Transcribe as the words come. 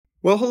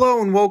Well,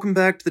 hello and welcome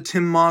back to the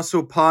Tim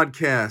Mosso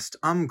podcast.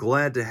 I'm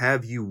glad to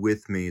have you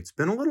with me. It's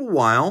been a little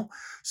while,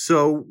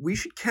 so we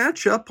should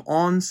catch up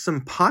on some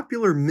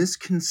popular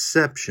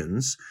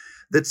misconceptions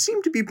that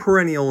seem to be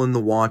perennial in the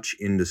watch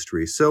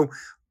industry. So,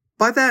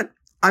 by that,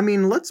 I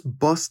mean let's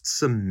bust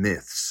some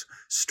myths,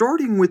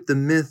 starting with the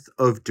myth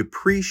of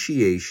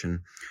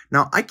depreciation.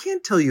 Now, I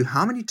can't tell you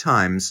how many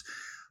times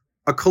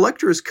a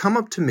collector has come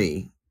up to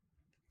me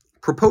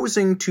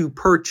proposing to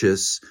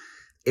purchase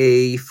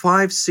a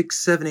 5, 6,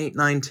 7, 8,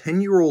 9,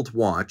 10-year-old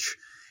watch,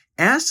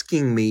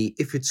 asking me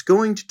if it's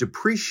going to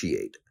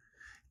depreciate.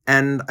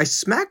 And I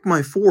smack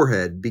my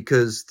forehead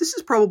because this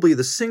is probably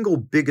the single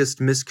biggest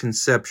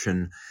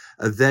misconception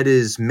that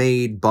is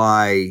made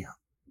by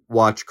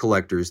watch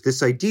collectors.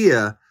 This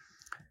idea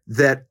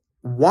that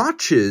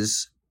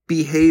watches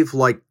behave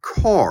like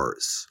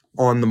cars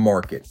on the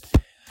market.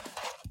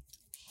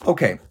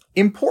 Okay,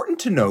 important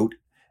to note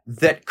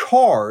that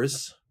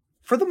cars,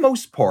 for the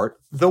most part,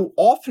 though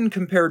often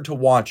compared to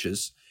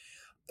watches,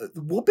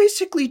 will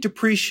basically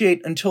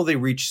depreciate until they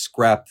reach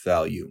scrap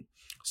value.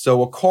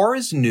 So a car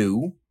is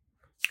new,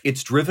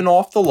 it's driven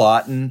off the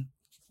lot, and,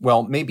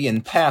 well, maybe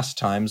in past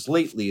times,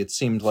 lately it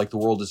seemed like the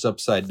world is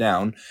upside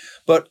down,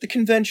 but the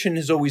convention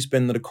has always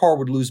been that a car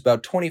would lose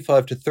about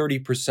 25 to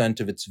 30%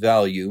 of its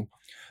value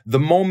the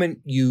moment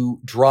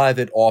you drive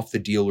it off the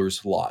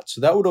dealer's lot.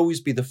 So that would always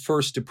be the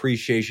first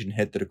depreciation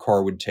hit that a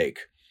car would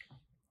take.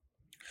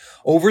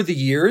 Over the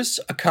years,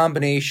 a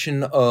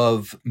combination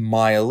of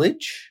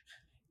mileage,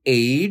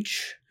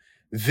 age,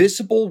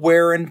 visible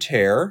wear and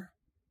tear,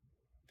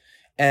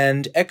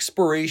 and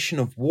expiration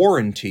of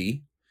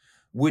warranty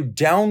would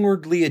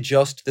downwardly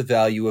adjust the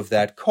value of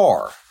that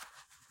car.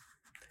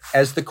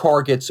 As the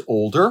car gets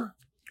older,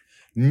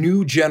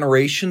 new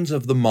generations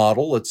of the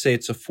model, let's say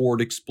it's a Ford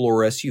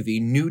Explorer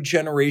SUV, new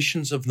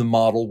generations of the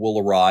model will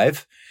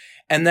arrive,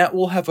 and that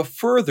will have a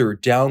further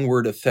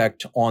downward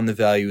effect on the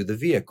value of the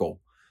vehicle.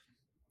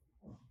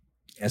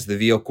 As the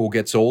vehicle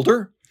gets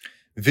older,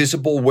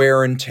 visible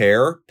wear and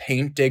tear,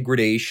 paint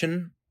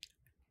degradation,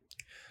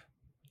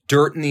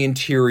 dirt in the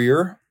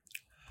interior,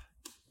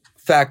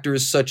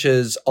 factors such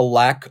as a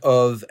lack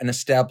of an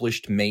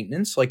established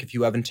maintenance, like if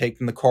you haven't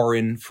taken the car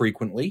in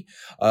frequently,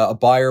 a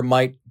buyer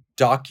might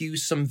dock you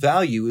some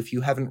value if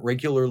you haven't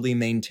regularly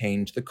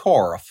maintained the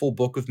car. A full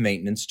book of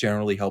maintenance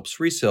generally helps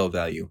resale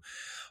value.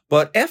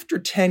 But after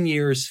 10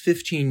 years,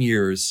 15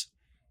 years,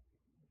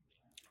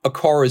 a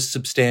car is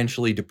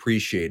substantially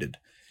depreciated.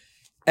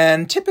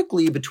 And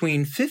typically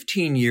between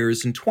 15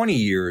 years and 20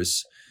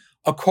 years,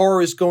 a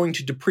car is going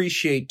to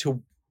depreciate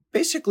to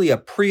basically a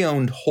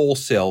pre-owned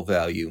wholesale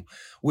value,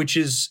 which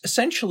is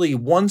essentially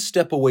one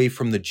step away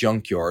from the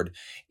junkyard.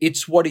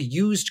 It's what a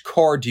used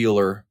car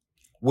dealer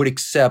would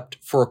accept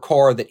for a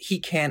car that he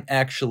can't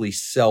actually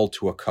sell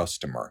to a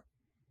customer.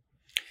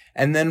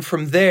 And then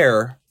from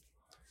there,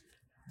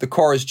 the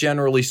car is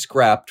generally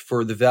scrapped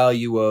for the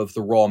value of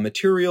the raw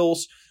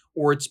materials,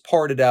 or it's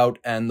parted out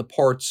and the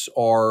parts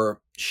are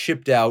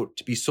shipped out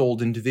to be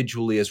sold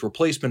individually as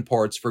replacement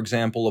parts, for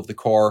examples of the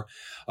car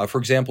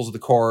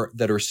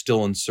that are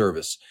still in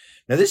service.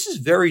 Now, this is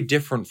very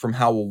different from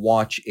how a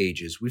watch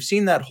ages. We've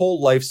seen that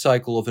whole life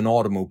cycle of an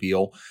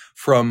automobile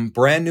from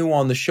brand new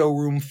on the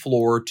showroom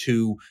floor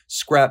to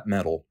scrap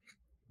metal.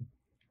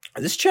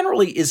 This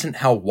generally isn't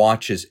how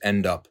watches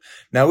end up.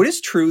 Now, it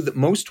is true that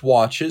most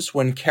watches,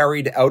 when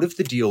carried out of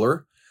the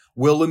dealer,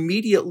 will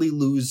immediately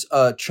lose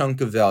a chunk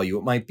of value.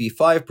 It might be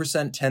 5%,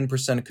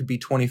 10%, it could be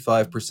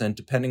 25%,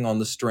 depending on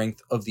the strength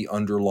of the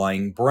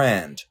underlying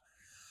brand.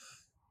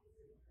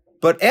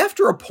 But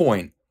after a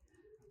point,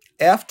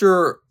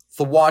 after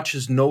the watch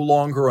is no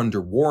longer under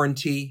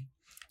warranty,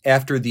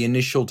 after the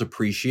initial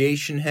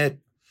depreciation hit,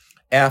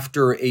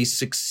 after a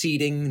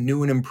succeeding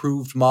new and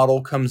improved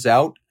model comes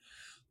out,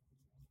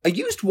 a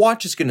used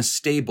watch is going to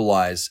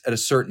stabilize at a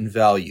certain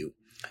value.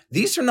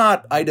 These are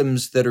not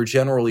items that are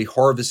generally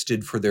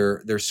harvested for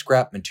their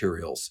scrap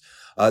materials.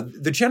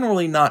 They're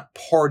generally not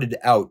parted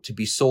out to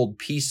be sold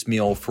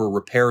piecemeal for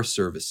repair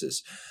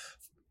services.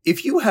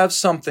 If you have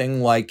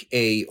something like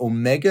a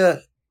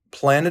Omega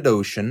Planet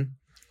Ocean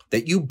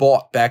that you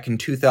bought back in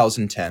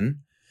 2010,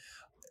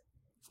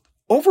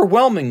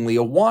 overwhelmingly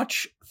a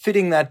watch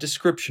fitting that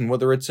description,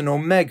 whether it's an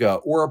Omega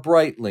or a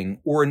Breitling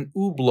or an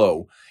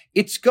Hublot,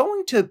 it's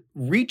going to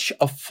reach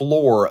a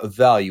floor of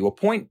value, a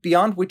point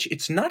beyond which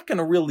it's not going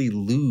to really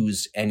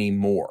lose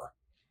anymore.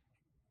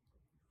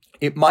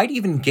 It might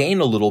even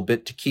gain a little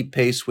bit to keep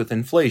pace with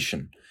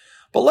inflation.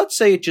 But let's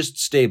say it just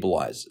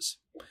stabilizes.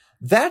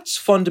 That's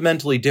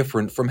fundamentally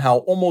different from how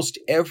almost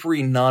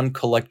every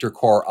non-collector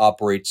car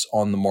operates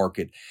on the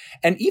market.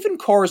 And even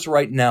cars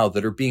right now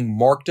that are being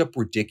marked up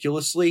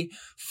ridiculously,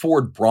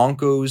 Ford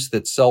Broncos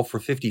that sell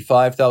for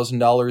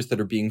 $55,000 that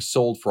are being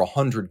sold for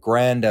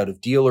 $100,000 out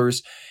of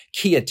dealers,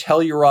 Kia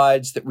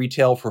Tellurides that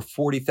retail for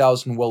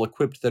 $40,000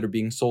 well-equipped that are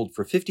being sold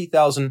for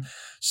 $50,000.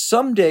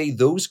 Someday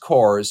those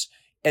cars,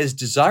 as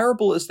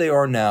desirable as they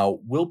are now,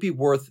 will be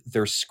worth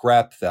their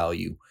scrap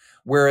value.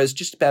 Whereas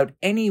just about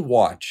any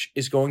watch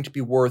is going to be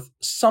worth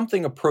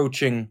something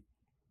approaching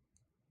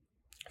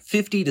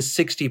 50 to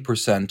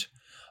 60%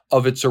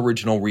 of its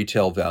original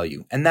retail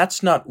value. And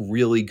that's not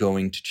really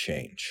going to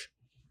change.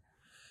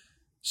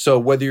 So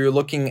whether you're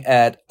looking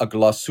at a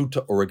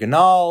Glashütte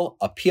Original,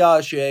 a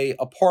Piaget,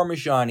 a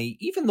Parmigiani,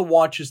 even the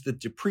watches that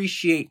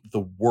depreciate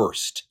the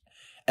worst,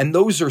 and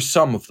those are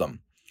some of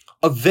them,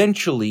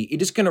 eventually it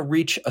is going to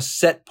reach a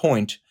set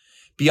point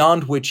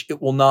beyond which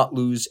it will not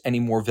lose any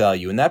more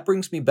value. And that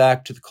brings me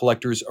back to the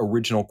collector's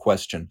original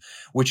question,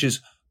 which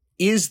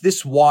is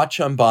this watch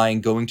I'm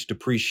buying going to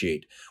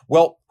depreciate?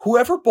 Well,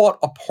 whoever bought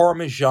a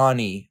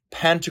Parmigiani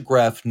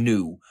Pantograph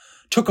new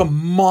took a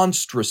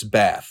monstrous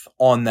bath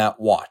on that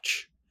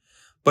watch.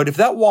 But if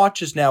that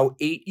watch is now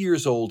 8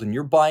 years old and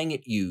you're buying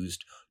it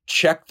used,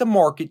 check the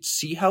market,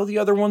 see how the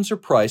other ones are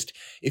priced.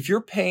 If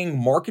you're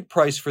paying market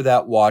price for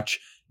that watch,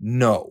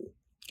 no,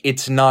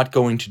 it's not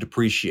going to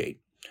depreciate.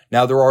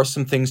 Now, there are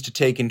some things to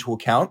take into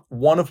account,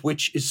 one of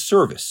which is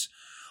service.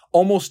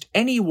 Almost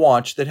any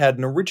watch that had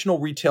an original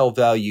retail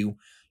value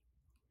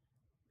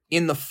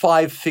in the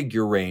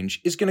 5-figure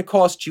range is going to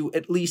cost you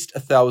at least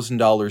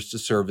 $1,000 to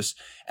service.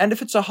 And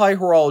if it's a high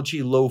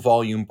horology, low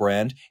volume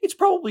brand, it's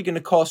probably going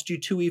to cost you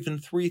 $2,000, even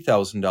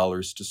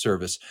 $3,000 to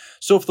service.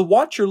 So if the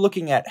watch you're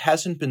looking at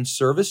hasn't been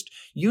serviced,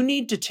 you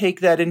need to take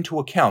that into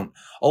account.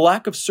 A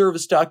lack of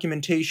service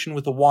documentation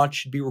with a watch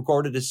should be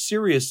regarded as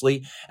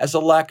seriously as a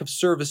lack of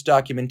service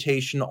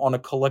documentation on a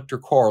collector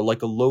car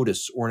like a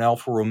Lotus or an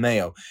Alfa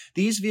Romeo.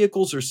 These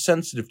vehicles are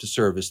sensitive to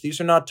service.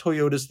 These are not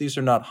Toyotas. These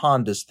are not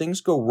Hondas.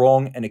 Things go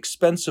wrong and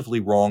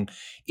expensively wrong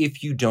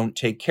if you don't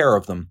take care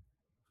of them.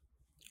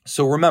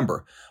 So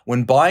remember,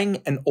 when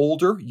buying an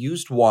older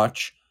used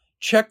watch,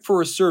 check for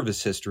a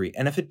service history,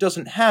 and if it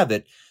doesn't have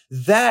it,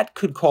 that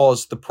could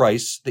cause the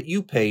price that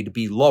you pay to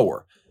be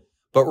lower.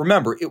 But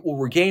remember, it will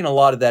regain a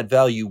lot of that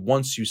value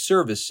once you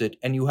service it,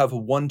 and you have a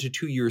 1 to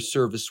 2 year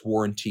service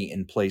warranty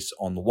in place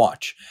on the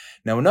watch.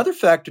 Now, another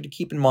factor to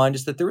keep in mind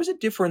is that there is a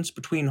difference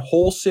between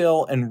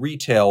wholesale and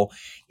retail,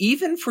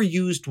 even for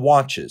used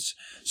watches.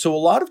 So a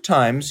lot of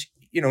times,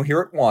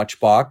 here at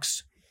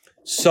Watchbox,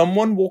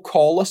 someone will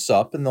call us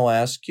up and they'll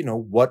ask,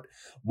 what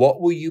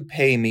will you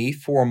pay me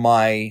for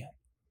my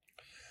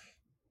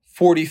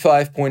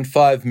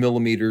 45.5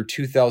 millimeter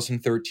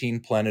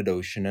 2013 Planet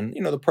Ocean? And,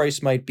 the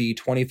price might be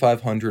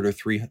 $2,500 or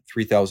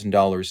 $3,000.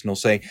 And they'll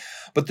say,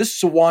 but this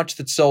is a watch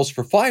that sells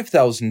for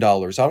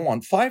 $5,000. I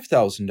want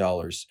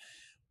 $5,000.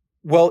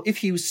 Well,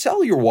 if you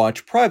sell your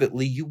watch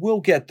privately, you will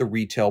get the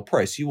retail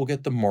price. You will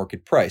get the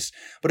market price.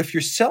 But if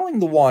you're selling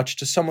the watch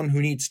to someone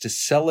who needs to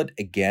sell it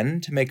again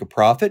to make a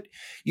profit,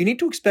 you need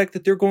to expect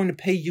that they're going to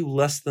pay you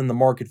less than the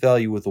market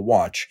value of the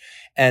watch.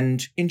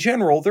 And in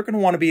general, they're going to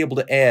want to be able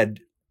to add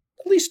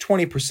at least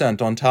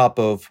 20% on top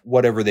of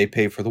whatever they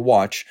pay for the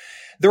watch.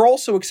 They're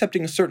also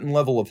accepting a certain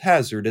level of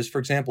hazard, as for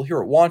example, here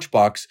at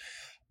Watchbox,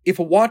 if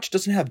a watch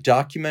doesn't have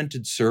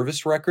documented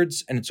service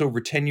records and it's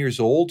over 10 years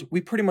old, we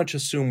pretty much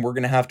assume we're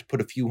going to have to put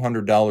a few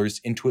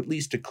 $100s into at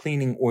least a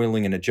cleaning,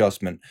 oiling, and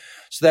adjustment.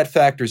 So that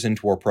factors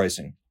into our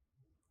pricing.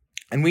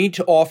 And we need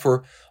to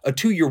offer a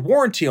 2-year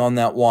warranty on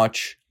that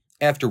watch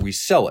after we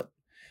sell it,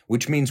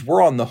 which means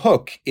we're on the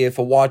hook if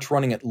a watch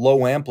running at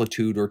low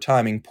amplitude or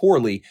timing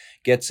poorly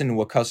gets into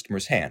a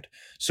customer's hand.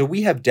 So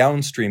we have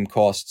downstream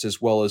costs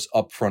as well as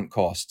upfront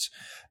costs.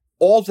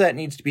 All of that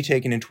needs to be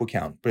taken into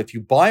account. But if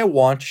you buy a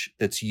watch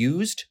that's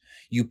used,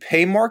 you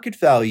pay market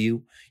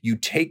value, you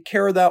take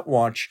care of that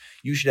watch,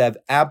 you should have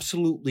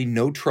absolutely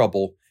no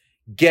trouble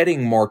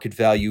getting market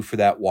value for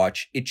that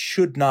watch. It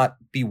should not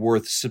be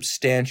worth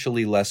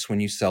substantially less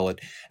when you sell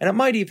it, and it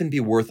might even be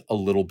worth a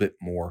little bit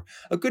more.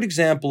 A good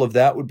example of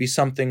that would be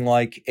something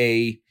like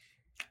a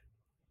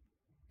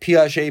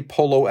Piaget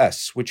Polo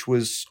S, which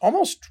was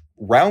almost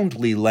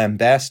roundly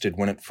lambasted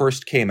when it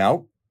first came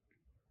out.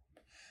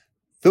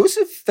 Those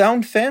have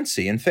found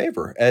fancy and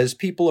favor as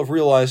people have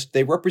realized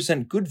they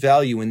represent good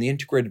value in the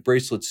integrated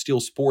bracelet steel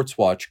sports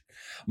watch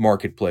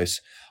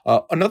marketplace.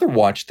 Another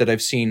watch that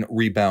I've seen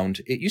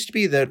rebound, it used to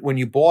be that when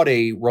you bought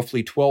a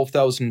roughly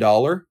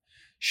 $12,000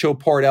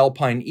 Chopard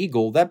Alpine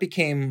Eagle, that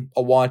became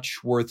a watch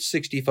worth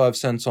 65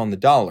 cents on the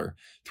dollar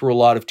through a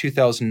lot of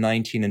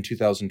 2019 and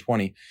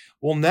 2020.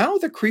 Well, now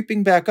they're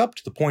creeping back up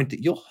to the point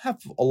that you'll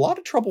have a lot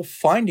of trouble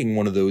finding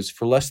one of those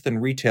for less than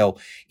retail,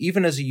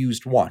 even as a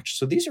used watch.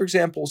 So these are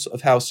examples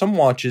of how some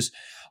watches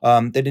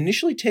that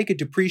initially take a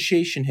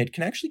depreciation hit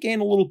can actually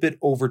gain a little bit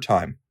over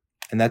time.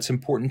 And that's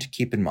important to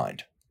keep in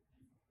mind.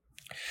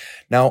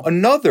 Now,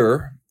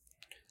 another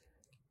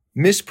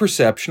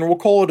misperception, or we'll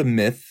call it a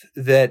myth,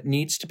 that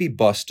needs to be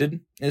busted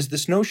is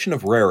this notion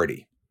of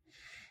rarity.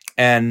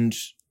 And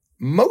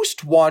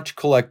most watch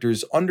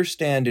collectors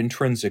understand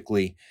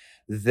intrinsically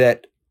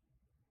that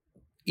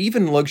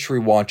even luxury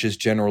watches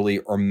generally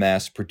are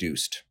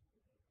mass-produced.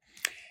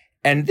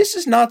 And this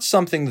is not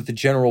something that the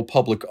general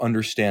public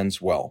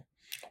understands well.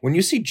 When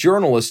you see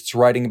journalists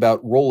writing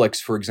about Rolex,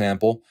 for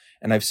example,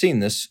 and I've seen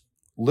this,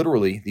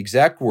 literally, the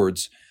exact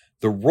words,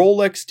 the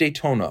Rolex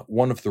Daytona,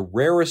 one of the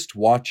rarest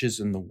watches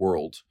in the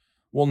world.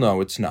 Well, no,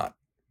 it's not.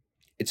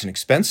 It's an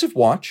expensive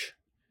watch.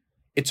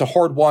 It's a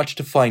hard watch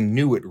to find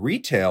new at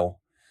retail,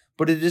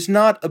 but it is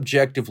not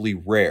objectively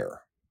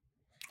rare.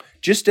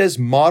 Just as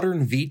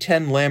modern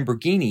V10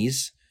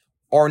 Lamborghinis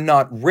are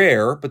not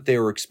rare, but they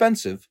are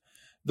expensive,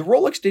 the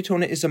Rolex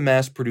Daytona is a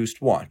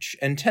mass-produced watch,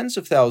 and tens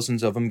of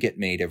thousands of them get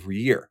made every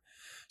year.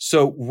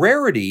 So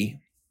rarity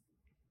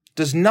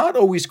does not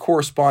always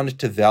correspond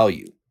to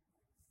value.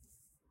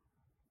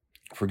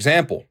 For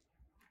example,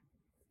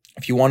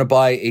 if you want to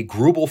buy a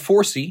Greubel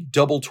Forsey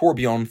double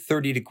tourbillon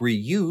 30-degree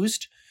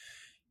used,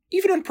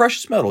 even in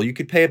precious metal, you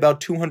could pay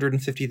about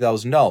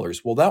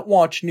 $250,000. Well, that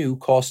watch new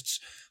costs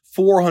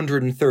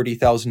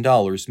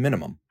 $430,000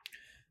 minimum.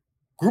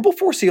 Greubel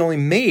Forsey only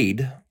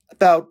made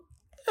about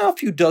a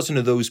few dozen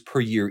of those per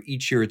year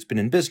each year it's been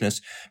in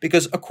business,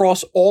 because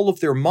across all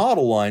of their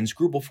model lines,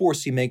 Greubel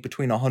Forsey make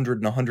between 100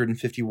 and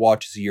 150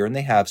 watches a year, and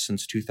they have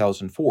since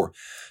 2004.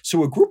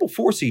 So a Greubel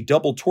Forsey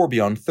double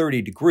tourbillon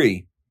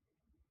 30-degree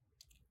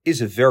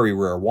is a very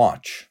rare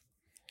watch.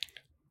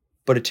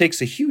 But it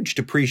takes a huge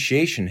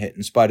depreciation hit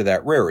in spite of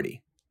that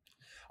rarity.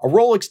 A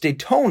Rolex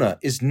Daytona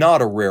is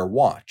not a rare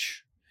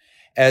watch,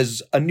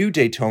 as a new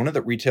Daytona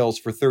that retails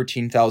for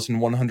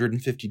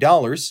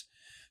 $13,150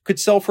 could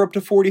sell for up to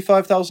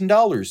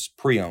 $45,000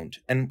 pre-owned,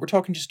 and we're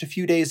talking just a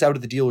few days out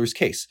of the dealer's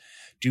case.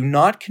 Do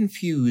not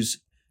confuse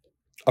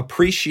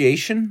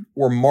appreciation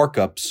or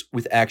markups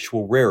with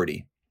actual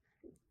rarity.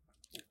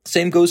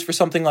 Same goes for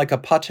something like a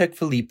Patek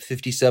Philippe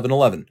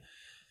 5711.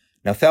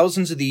 Now,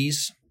 thousands of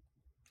these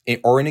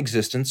are in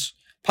existence,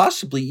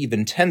 possibly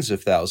even tens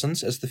of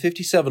thousands, as the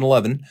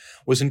 5711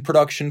 was in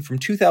production from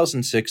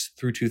 2006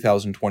 through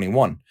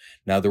 2021.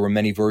 Now, there were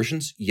many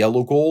versions: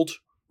 yellow gold,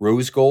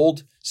 rose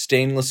gold,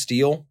 stainless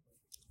steel.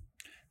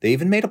 They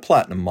even made a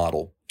platinum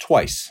model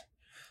twice.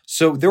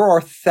 So there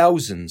are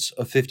thousands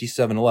of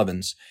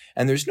 5711s,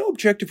 and there's no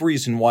objective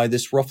reason why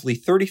this roughly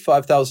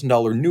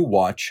 $35,000 new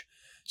watch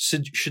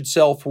should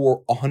sell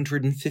for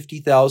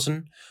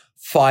 $150,000,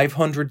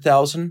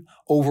 $500,000,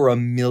 over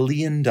 $1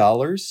 million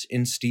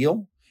in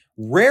steel.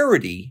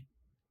 Rarity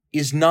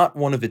is not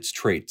one of its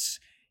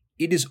traits.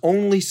 It is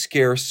only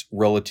scarce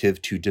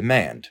relative to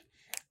demand.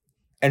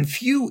 And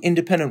few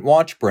independent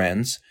watch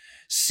brands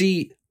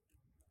see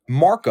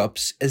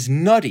markups as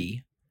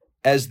nutty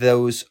as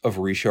those of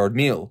Richard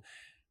Mille.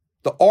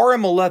 The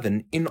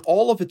RM11, in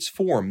all of its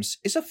forms,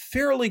 is a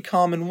fairly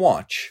common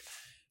watch.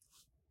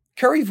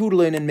 Kari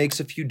Voutilainen makes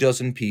a few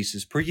dozen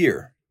pieces per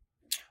year.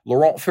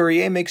 Laurent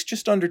Ferrier makes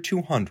just under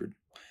 200.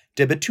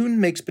 De Bethune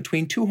makes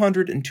between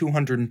 200 and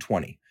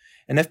 220.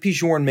 And F.P.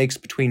 Journe makes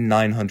between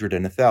 900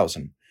 and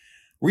 1,000.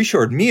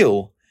 Richard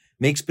Mille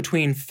makes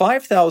between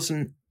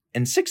 5,000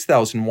 and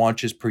 6,000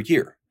 watches per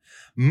year,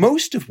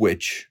 most of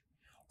which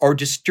are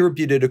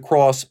distributed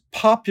across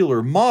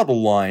popular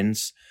model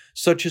lines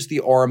such as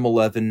the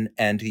RM11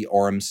 and the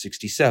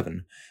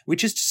RM67,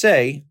 which is to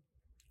say,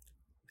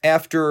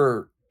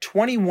 after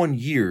 21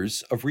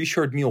 years of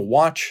Richard Mille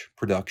watch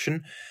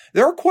production,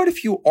 there are quite a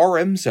few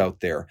RMs out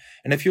there.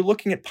 And if you're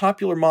looking at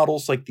popular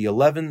models like the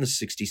 11, the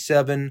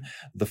 67,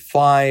 the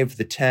 5,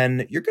 the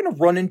 10, you're going to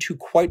run into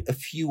quite a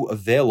few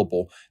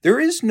available.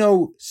 There's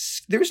no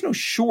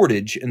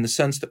shortage in the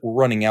sense that we're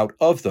running out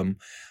of them,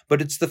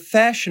 but it's the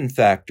fashion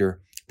factor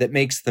that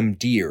makes them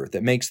dear,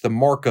 that makes the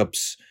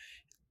markups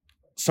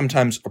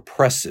sometimes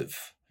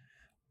oppressive.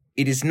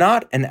 It is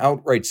not an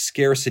outright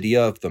scarcity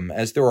of them,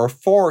 as there are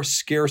far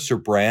scarcer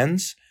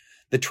brands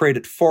that trade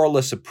at far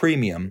less a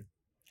premium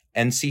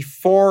and see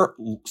far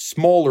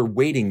smaller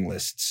waiting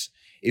lists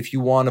if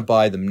you want to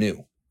buy them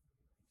new.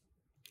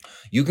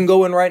 You can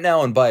go in right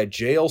now and buy a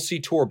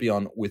JLC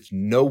Tourbillon with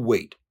no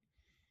wait.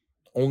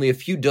 Only a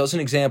few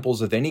dozen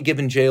examples of any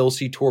given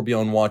JLC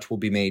Tourbillon watch will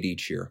be made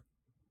each year.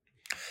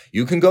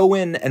 You can go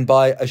in and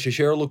buy a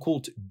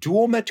Jaeger-LeCoultre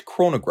Duomètre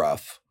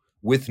chronograph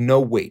with no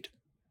wait.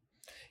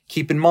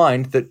 Keep in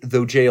mind that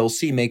though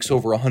JLC makes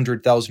over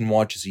 100,000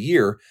 watches a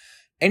year,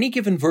 any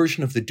given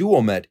version of the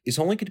Duomètre is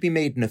only going to be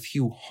made in a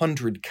few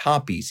hundred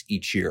copies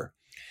each year.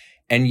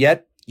 And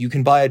yet, you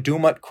can buy a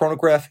Duomètre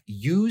chronograph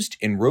used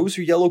in rose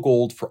or yellow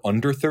gold for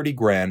under 30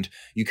 grand.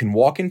 You can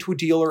walk into a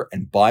dealer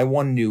and buy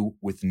one new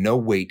with no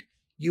wait.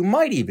 You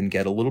might even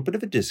get a little bit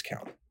of a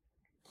discount.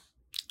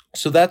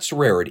 So that's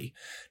rarity.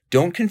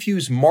 Don't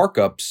confuse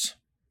markups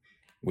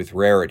with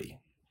rarity.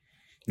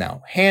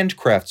 Now, hand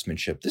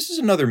craftsmanship. This is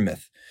another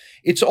myth.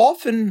 It's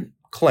often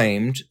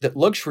claimed that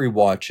luxury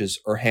watches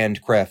are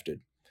handcrafted.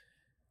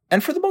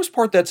 And for the most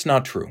part, that's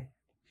not true.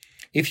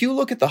 If you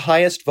look at the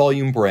highest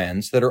volume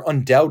brands that are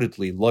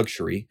undoubtedly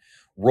luxury,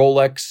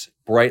 Rolex,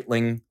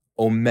 Breitling,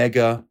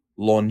 Omega,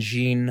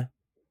 Longines,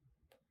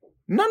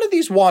 none of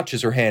these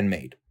watches are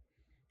handmade.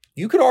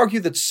 You could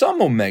argue that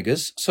some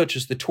Omegas, such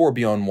as the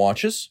Tourbillon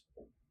watches,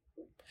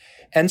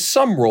 and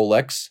some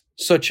Rolex,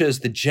 such as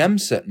the gem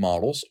set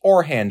models,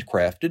 are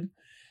handcrafted.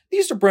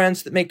 These are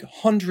brands that make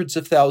hundreds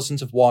of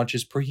thousands of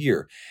watches per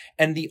year.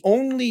 And the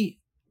only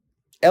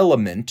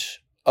element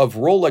of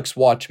Rolex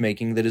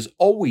watchmaking that is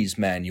always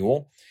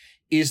manual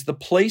is the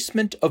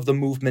placement of the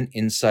movement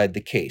inside the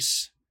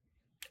case.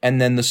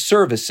 And then the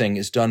servicing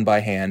is done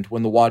by hand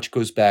when the watch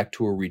goes back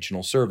to a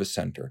regional service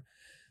center.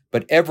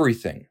 But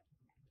everything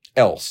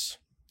else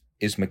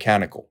is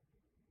mechanical.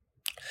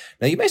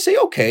 Now, you may say,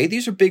 okay,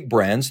 these are big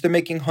brands. They're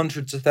making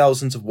hundreds of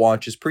thousands of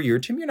watches per year.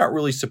 Tim, you're not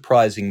really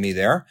surprising me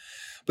there.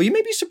 But you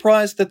may be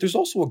surprised that there's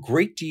also a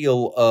great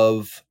deal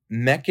of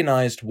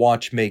mechanized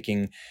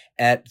watchmaking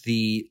at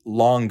the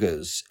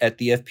Langes, at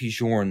the F.P.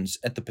 Journes,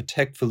 at the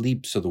Patek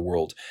Philippe's of the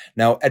world.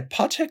 Now, at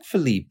Patek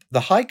Philippe,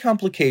 the high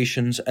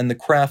complications and the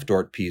craft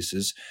art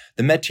pieces,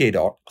 the métier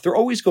d'art, they're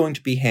always going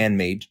to be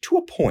handmade to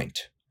a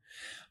point.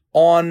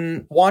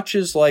 On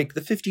watches like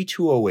the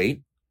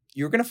 5208,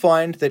 you're going to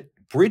find that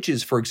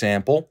bridges, for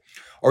example,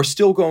 are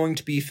still going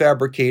to be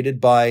fabricated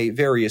by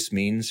various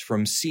means,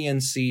 from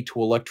CNC to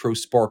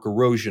electrospark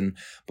erosion,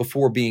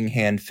 before being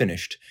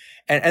hand-finished.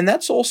 And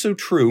that's also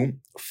true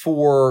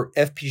for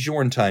F.P.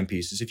 Journe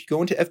timepieces. If you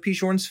go into F.P.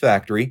 Journe's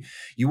factory,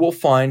 you will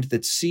find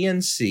that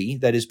CNC,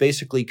 that is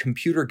basically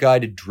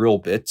computer-guided drill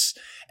bits,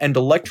 and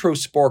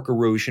electrospark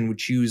erosion,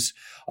 which use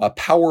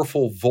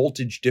powerful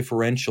voltage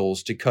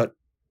differentials to cut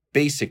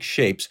basic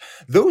shapes,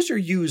 those are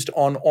used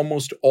on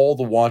almost all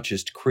the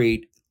watches to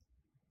create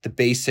the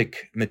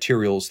basic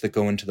materials that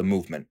go into the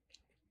movement.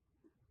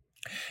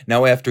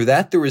 Now, after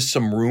that, there is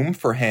some room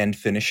for hand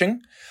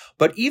finishing,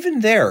 but even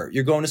there,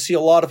 you're going to see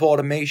a lot of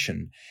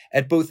automation.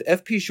 At both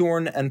F.P.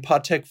 Journe and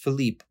Patek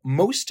Philippe,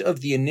 most of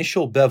the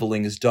initial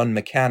beveling is done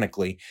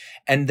mechanically,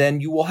 and then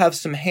you will have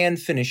some hand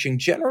finishing,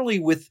 generally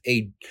with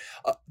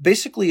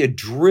basically a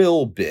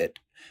drill bit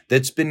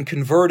that's been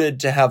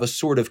converted to have a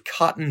sort of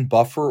cotton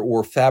buffer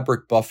or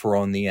fabric buffer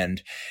on the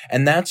end.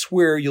 And that's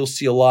where you'll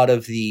see a lot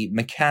of the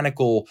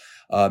mechanical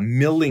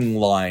milling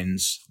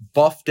lines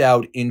buffed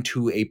out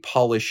into a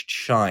polished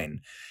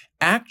shine.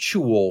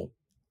 Actual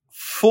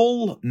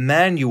full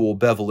manual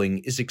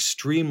beveling is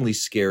extremely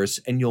scarce,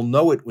 and you'll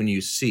know it when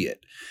you see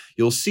it.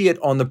 You'll see it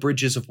on the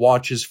bridges of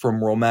watches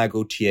from Romain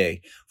Gaultier,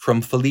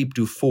 from Philippe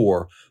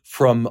Dufour,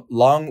 from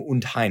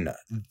Lang & Heine,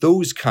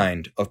 those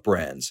kind of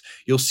brands.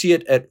 You'll see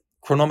it at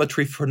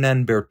Chronometrie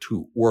Fernand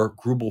Berthoud or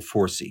Grubel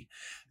Forsey.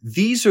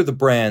 These are the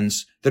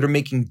brands that are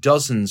making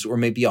dozens or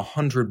maybe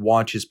 100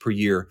 watches per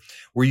year,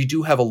 where you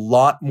do have a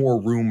lot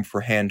more room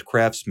for hand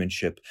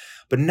craftsmanship.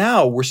 But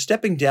now we're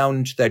stepping down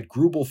into that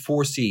Grubel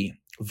Forsey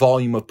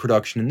volume of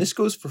production, and this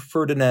goes for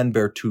Ferdinand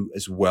Berthoud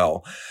as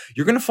well.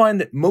 You're going to find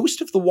that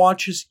most of the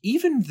watches,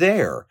 even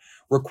there,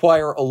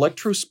 require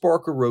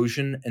electrospark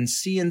erosion and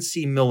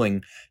CNC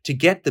milling to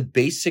get the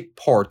basic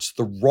parts,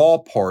 the raw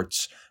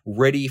parts,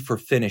 ready for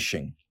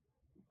finishing.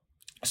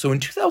 So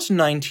in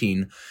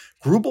 2019,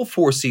 Grubel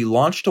Forsey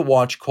launched a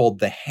watch called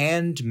the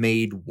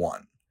Handmade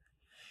One.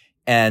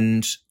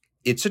 And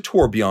it's a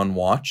tourbillon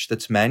watch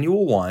that's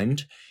manual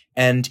wind,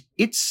 and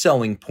its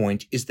selling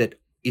point is that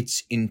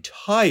its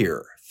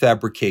entire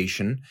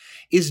fabrication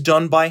is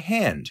done by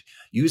hand,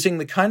 using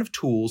the kind of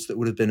tools that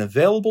would have been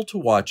available to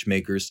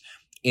watchmakers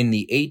in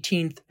the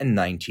 18th and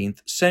 19th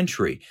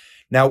century.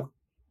 Now,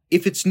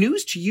 if it's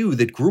news to you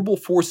that Grubel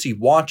Forsey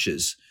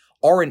watches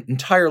aren't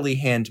entirely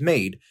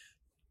handmade,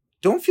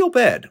 don't feel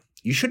bad.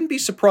 You shouldn't be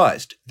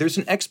surprised. There's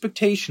an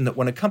expectation that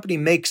when a company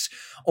makes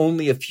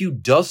only a few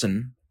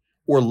dozen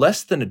or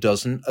less than a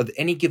dozen of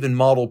any given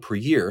model per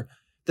year,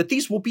 that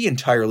these will be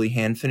entirely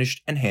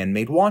hand-finished and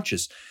handmade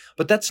watches.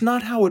 But that's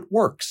not how it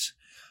works.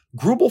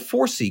 Grubel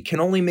Forsey can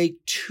only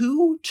make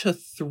 2 to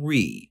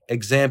 3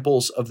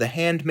 examples of the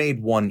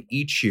Handmade One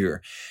each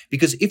year,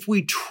 because if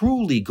we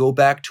truly go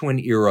back to an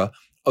era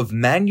of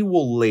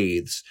manual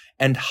lathes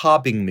and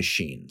hobbing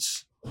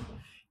machines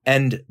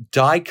and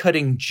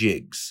die-cutting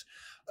jigs,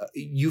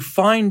 you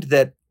find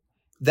that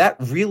that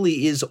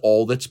really is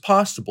all that's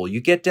possible.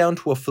 You get down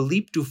to a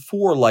Philippe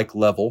Dufour-like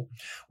level,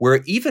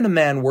 where even a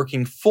man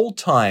working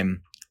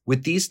full-time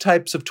with these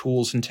types of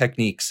tools and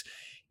techniques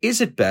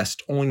is at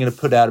best only going to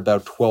put out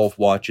about 12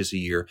 watches a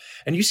year.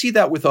 And you see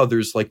that with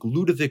others like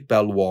Ludovic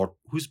Balloir,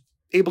 who's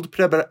able to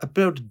put out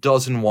about a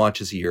dozen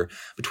watches a year.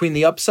 Between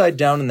the upside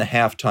down and the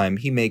halftime,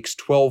 he makes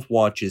 12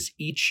 watches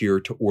each year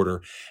to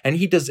order, and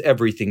he does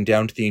everything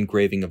down to the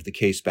engraving of the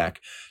caseback.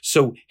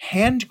 So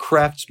hand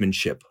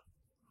craftsmanship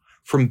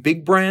from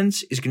big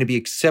brands is going to be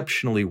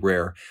exceptionally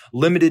rare,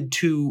 limited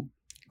to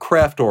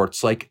craft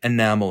arts like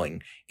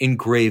enameling,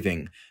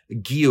 engraving,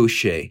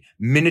 guilloche,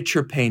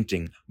 miniature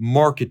painting,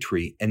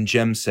 marquetry, and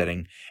gem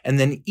setting. And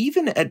then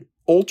even at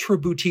ultra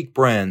boutique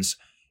brands,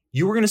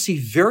 you are going to see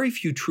very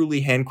few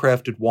truly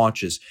handcrafted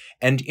watches,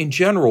 and in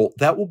general,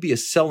 that will be a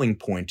selling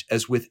point,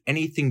 as with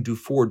anything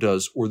Dufour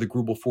does or the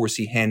Grubel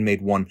Forsey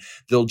Handmade One.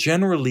 They'll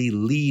generally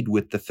lead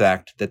with the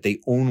fact that they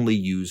only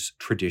use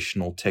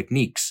traditional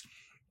techniques.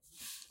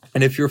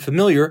 And if you're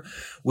familiar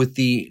with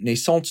the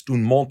Naissance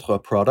d'une Montre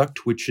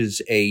product, which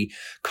is a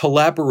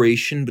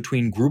collaboration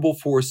between Grubel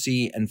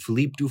Forsey and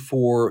Philippe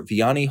Dufour,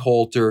 Vianney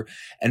Halter,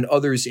 and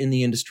others in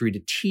the industry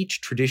to teach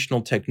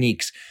traditional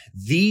techniques,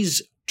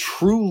 these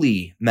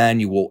truly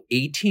manual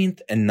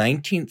 18th and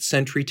 19th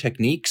century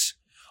techniques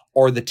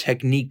are the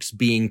techniques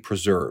being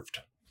preserved.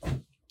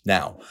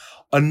 Now,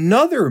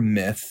 another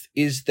myth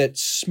is that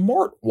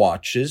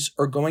smartwatches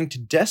are going to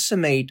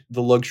decimate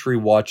the luxury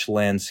watch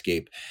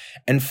landscape.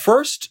 And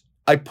first,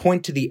 I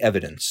point to the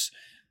evidence.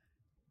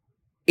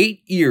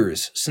 8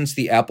 years since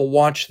the Apple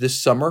Watch this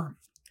summer,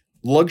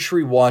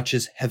 luxury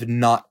watches have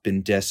not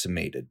been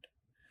decimated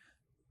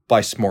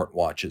by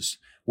smartwatches.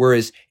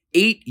 Whereas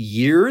 8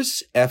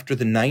 years after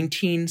the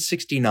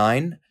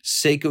 1969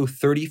 Seiko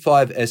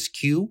 35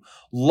 SQ,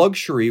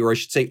 luxury, or I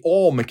should say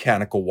all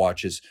mechanical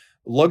watches,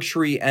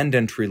 luxury and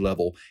entry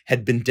level,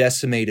 had been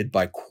decimated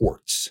by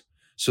quartz.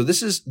 So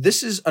this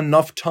is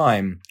enough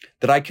time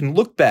that I can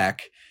look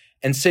back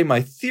and say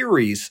my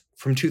theories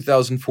from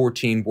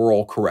 2014 were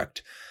all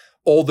correct.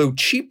 Although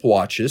cheap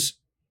watches,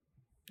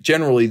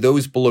 generally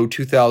those below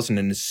 $2,000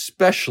 and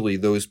especially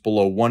those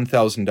below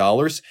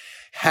 $1,000,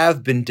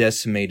 have been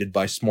decimated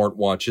by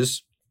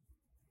smartwatches,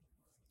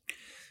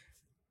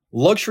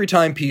 luxury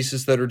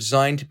timepieces that are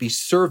designed to be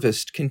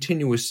serviced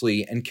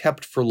continuously and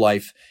kept for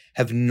life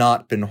have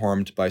not been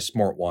harmed by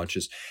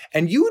smartwatches.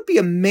 And you would be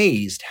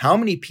amazed how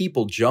many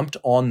people jumped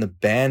on the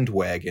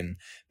bandwagon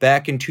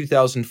back in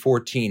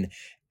 2014.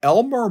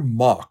 Elmar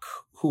Mock,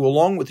 who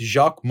along with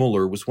Jacques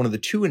Muller was one of the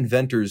two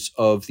inventors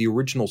of the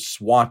original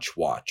Swatch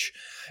watch.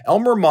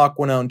 Elmar Mock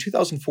went out in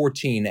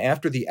 2014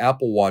 after the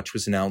Apple Watch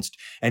was announced,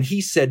 and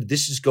he said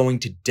this is going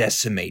to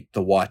decimate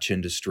the watch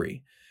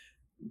industry.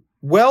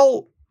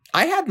 Well,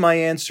 I had my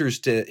answers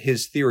to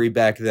his theory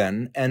back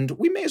then, and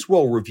we may as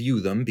well review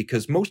them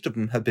because most of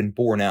them have been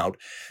borne out.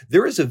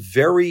 There is a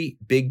very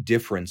big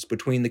difference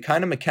between the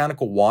kind of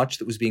mechanical watch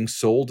that was being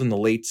sold in the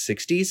late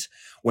 60s,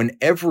 when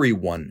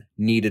everyone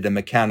needed a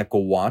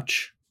mechanical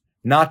watch,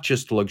 not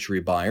just luxury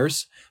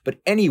buyers, but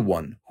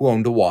anyone who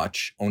owned a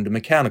watch owned a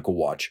mechanical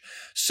watch.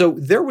 So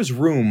there was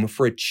room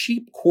for a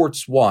cheap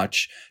quartz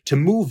watch to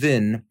move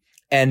in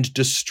and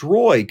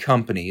destroy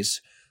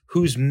companies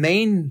whose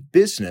main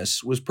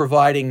business was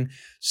providing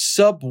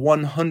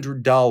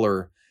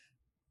sub-$100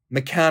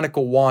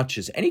 mechanical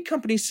watches. Any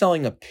company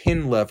selling a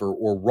pin lever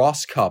or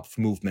Rosskopf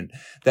movement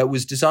that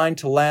was designed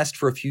to last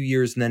for a few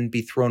years and then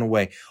be thrown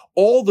away.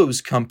 All those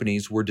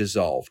companies were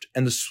dissolved,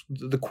 and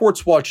the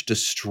quartz watch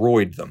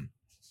destroyed them.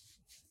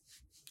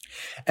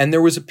 And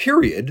there was a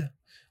period,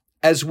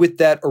 as with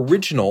that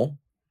original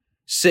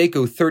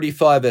Seiko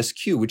 35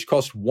 SQ, which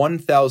cost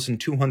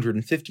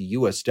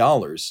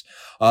 $1,250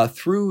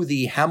 through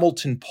the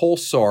Hamilton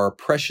Pulsar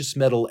precious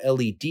metal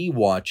LED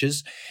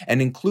watches,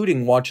 and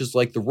including watches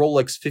like the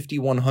Rolex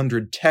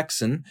 5100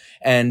 Texan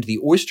and the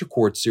Oyster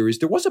Quartz series.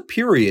 There was a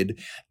period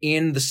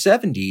in the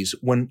 70s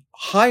when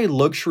high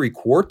luxury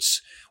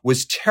quartz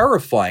was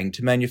terrifying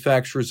to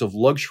manufacturers of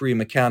luxury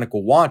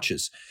mechanical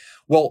watches.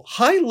 Well,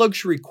 high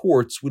luxury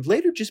quartz would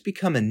later just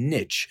become a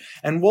niche,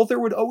 and while there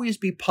would always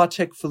be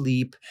Patek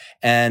Philippe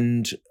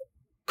and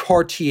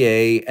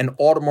Cartier and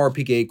Audemars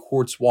Piguet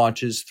quartz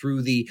watches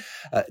through the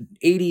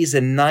 80s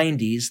and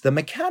 90s, the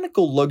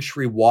mechanical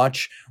luxury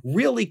watch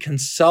really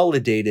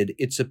consolidated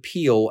its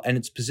appeal and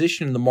its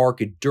position in the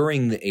market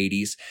during the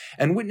 80s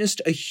and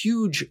witnessed a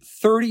huge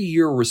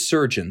 30-year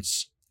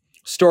resurgence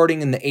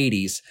starting in the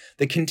 80s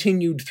that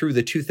continued through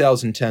the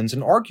 2010s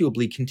and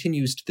arguably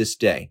continues to this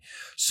day.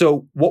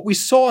 So what we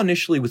saw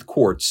initially with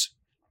quartz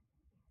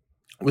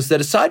was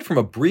that aside from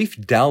a brief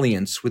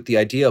dalliance with the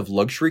idea of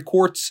luxury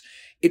quartz,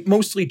 it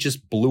mostly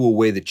just blew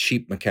away the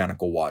cheap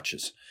mechanical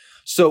watches.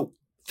 So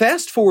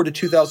fast forward to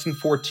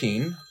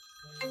 2014,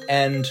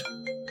 and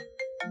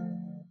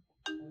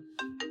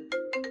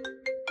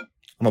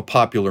I'm a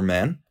popular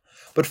man.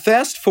 But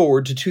fast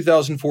forward to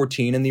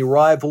 2014 and the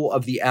arrival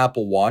of the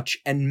Apple Watch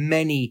and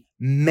many,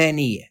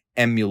 many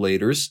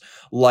emulators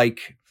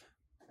like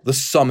the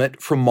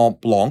Summit from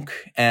Montblanc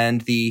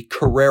and the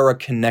Carrera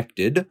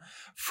Connected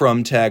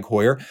from Tag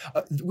Heuer.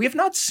 We have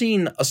not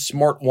seen a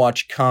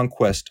smartwatch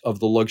conquest of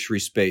the luxury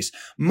space,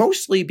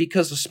 mostly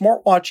because a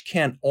smartwatch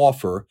can't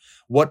offer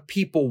what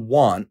people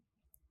want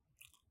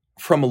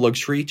from a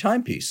luxury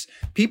timepiece.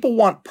 People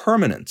want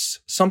permanence,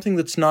 something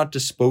that's not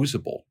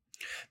disposable.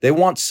 They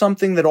want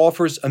something that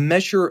offers a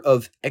measure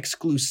of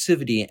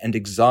exclusivity and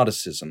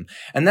exoticism.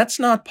 And that's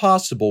not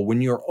possible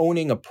when you're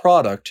owning a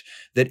product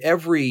that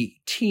every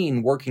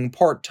teen working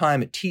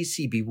part-time at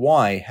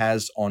TCBY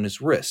has on his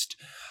wrist.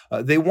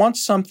 They want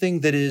something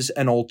that is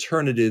an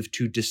alternative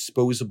to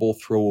disposable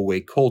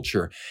throwaway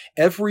culture.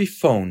 Every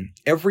phone,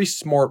 every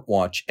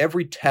smartwatch,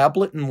 every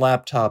tablet and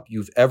laptop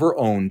you've ever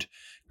owned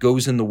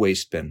goes in the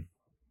waste bin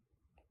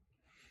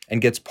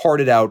and gets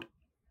parted out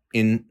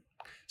in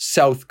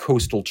South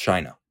coastal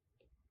China.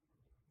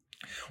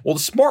 Well,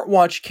 the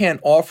smartwatch can't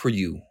offer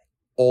you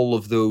all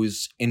of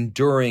those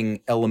enduring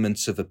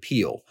elements of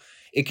appeal.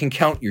 It can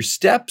count your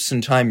steps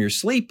and time your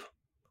sleep,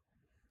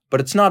 but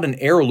it's not an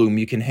heirloom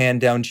you can hand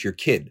down to your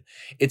kid.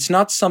 It's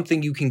not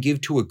something you can give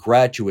to a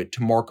graduate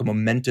to mark a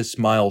momentous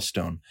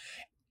milestone.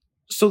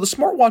 So the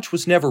smartwatch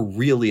was never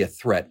really a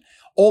threat.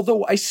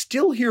 Although I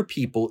still hear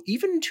people,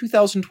 even in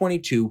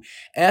 2022,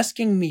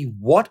 asking me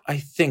what I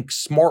think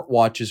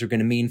smartwatches are going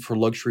to mean for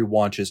luxury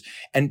watches.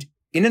 And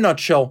in a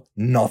nutshell,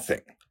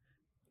 nothing.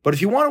 But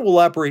if you want to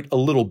elaborate a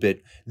little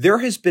bit, there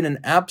has been an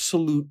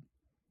absolute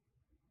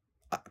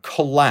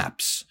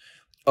collapse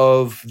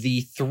of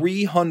the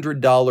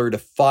 $300 to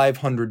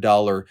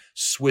 $500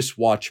 Swiss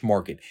watch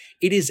market.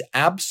 It is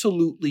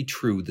absolutely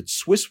true that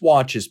Swiss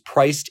watches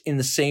priced in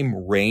the same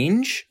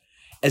range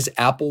as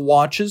Apple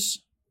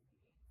watches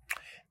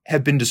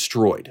have been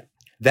destroyed.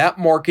 That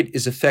market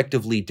is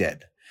effectively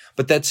dead.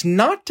 But that's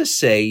not to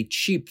say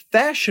cheap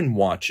fashion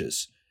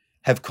watches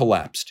have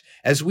collapsed,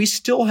 as we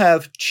still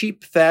have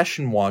cheap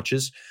fashion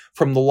watches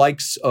from the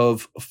likes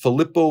of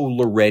Filippo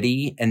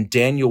Loretti and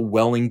Daniel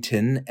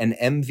Wellington and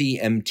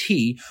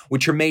MVMT,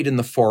 which are made in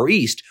the Far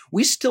East.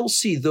 We still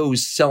see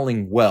those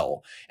selling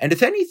well. And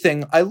if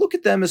anything, I look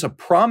at them as a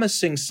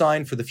promising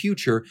sign for the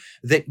future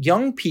that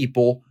young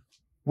people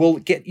will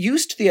get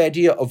used to the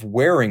idea of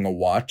wearing a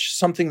watch,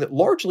 something that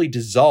largely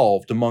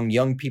dissolved among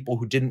young people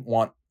who didn't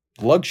want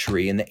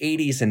luxury in the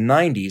 80s and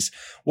 90s.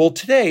 Well,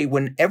 today,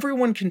 when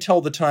everyone can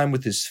tell the time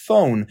with his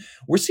phone,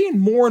 we're seeing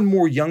more and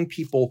more young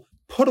people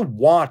put a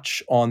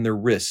watch on their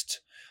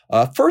wrist.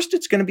 First,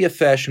 it's going to be a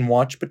fashion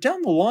watch, but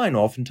down the line,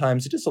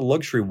 oftentimes, it is a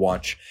luxury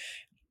watch,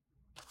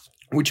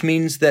 which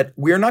means that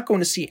we're not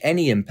going to see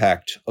any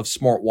impact of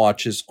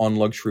smartwatches on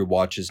luxury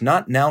watches.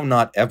 Not now,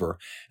 not ever.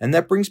 And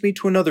that brings me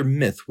to another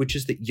myth, which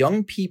is that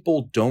young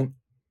people don't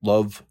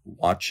love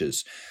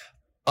watches.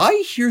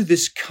 I hear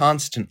this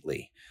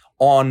constantly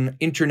on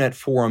internet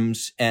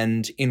forums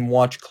and in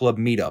watch club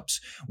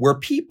meetups, where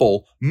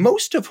people,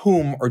 most of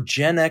whom are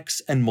Gen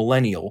X and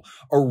millennial,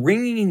 are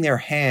wringing their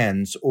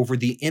hands over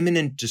the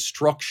imminent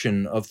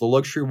destruction of the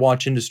luxury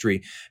watch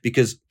industry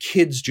because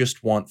kids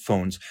just want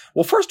phones.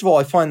 Well, first of all,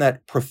 I find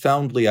that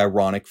profoundly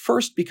ironic.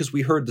 First, because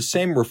we heard the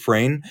same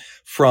refrain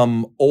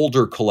from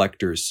older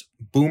collectors,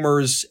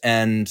 boomers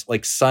and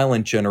like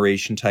silent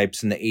generation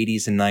types in the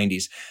 80s and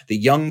 90s. The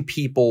young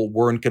people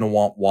weren't going to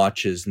want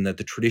watches and that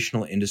the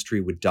traditional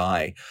industry would die.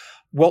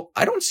 Well,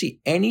 I don't see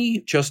any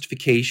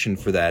justification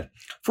for that.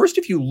 First,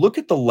 if you look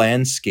at the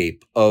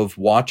landscape of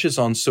watches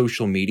on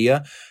social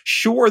media,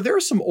 sure, there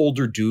are some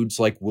older dudes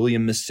like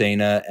William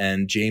Messina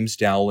and James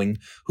Dowling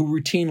who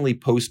routinely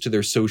post to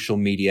their social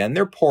media, and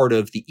they're part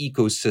of the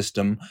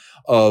ecosystem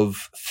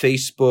of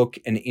Facebook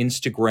and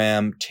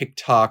Instagram,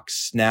 TikTok,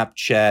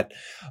 Snapchat,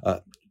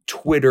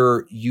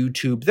 Twitter,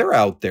 YouTube. They're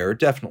out there,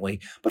 definitely.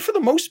 But for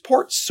the most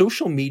part,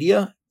 social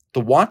media,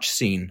 the watch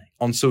scene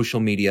on social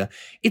media,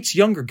 it's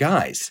younger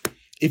guys.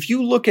 If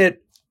you look at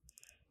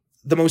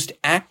the most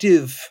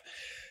active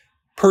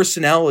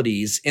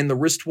personalities in the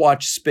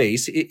wristwatch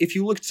space, if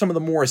you look at some of the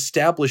more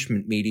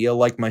establishment media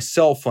like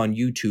myself on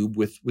YouTube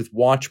with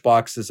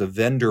Watchbox as a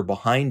vendor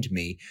behind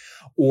me,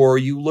 or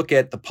you look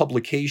at the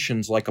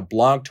publications like a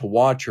Blog to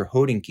Watch or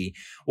Hodinkee,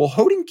 well,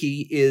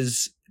 Hodinkee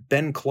is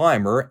Ben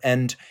Clymer,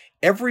 and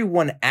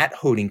everyone at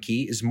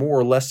Hodinkee is more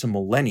or less a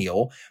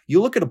millennial.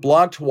 You look at a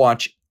Blog to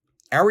Watch,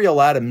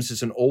 Ariel Adams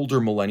is an older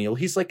millennial.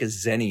 He's like a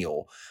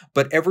zennial,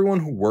 but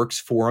everyone who works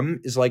for him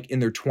is like in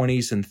their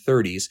 20s and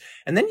 30s.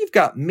 And then you've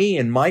got me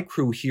and my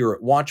crew here at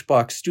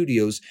Watchbox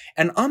Studios,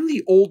 and I'm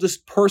the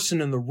oldest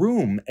person in the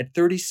room at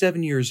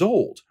 37 years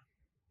old.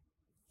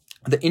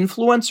 The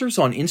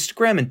influencers on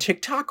Instagram and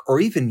TikTok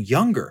are even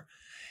younger.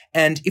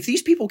 And if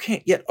these people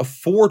can't yet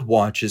afford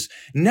watches,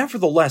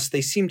 nevertheless,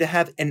 they seem to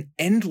have an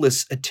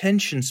endless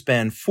attention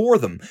span for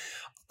them.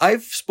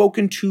 I've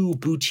spoken to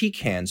boutique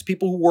hands,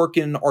 people who work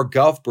in our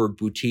Govberg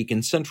boutique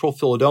in central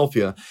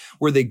Philadelphia,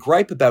 where they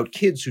gripe about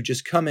kids who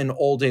just come in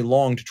all day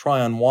long to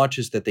try on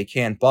watches that they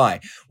can't buy.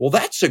 Well,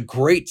 that's a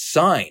great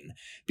sign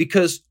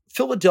because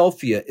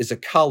Philadelphia is a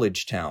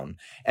college town.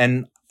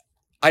 And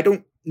I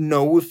don't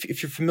know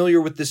if you're familiar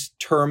with this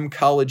term,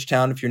 college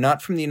town. If you're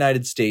not from the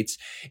United States,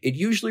 it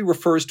usually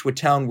refers to a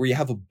town where you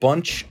have a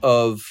bunch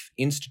of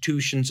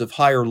institutions of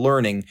higher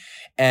learning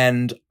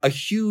and a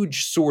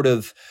huge sort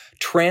of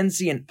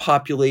transient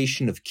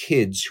population of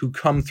kids who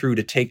come through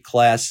to take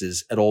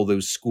classes at all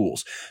those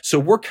schools. So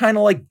we're kind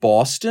of like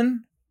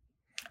Boston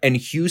and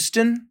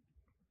Houston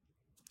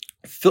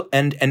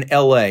and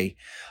LA.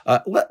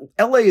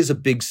 LA is a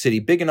big city,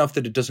 big enough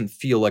that it doesn't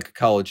feel like a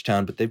college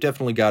town, but they've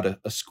definitely got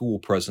a school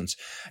presence.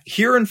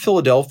 Here in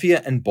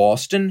Philadelphia and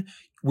Boston,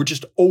 we're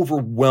just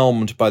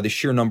overwhelmed by the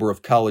sheer number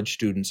of college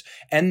students,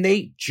 and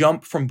they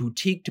jump from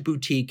boutique to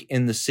boutique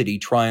in the city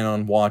trying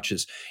on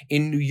watches.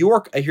 In New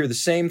York, I hear the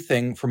same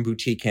thing from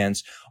boutique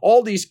hands.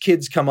 All these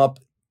kids come up,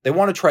 they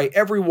want to try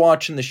every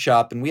watch in the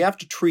shop, and we have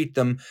to treat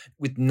them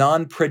with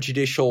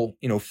non-prejudicial,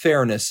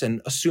 fairness and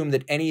assume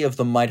that any of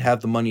them might have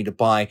the money to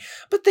buy,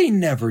 but they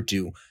never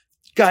do.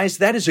 Guys,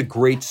 that is a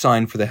great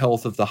sign for the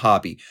health of the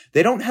hobby.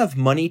 They don't have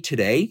money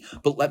today,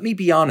 but let me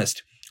be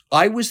honest.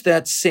 I was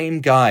that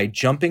same guy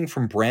jumping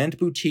from brand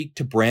boutique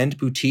to brand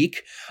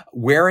boutique,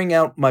 wearing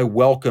out my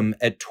welcome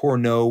at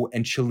Tourneau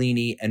and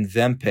Cellini and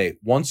Vempe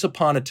once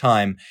upon a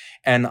time,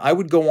 and I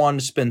would go on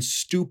to spend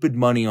stupid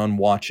money on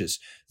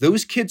watches.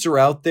 Those kids are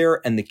out there,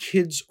 and the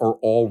kids are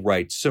all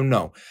right. So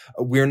no,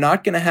 we're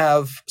not going to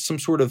have some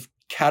sort of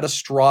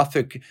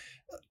catastrophic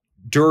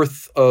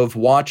dearth of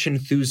watch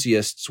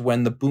enthusiasts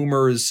when the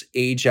boomers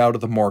age out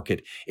of the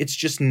market. It's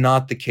just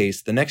not the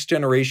case. The next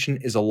generation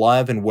is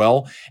alive and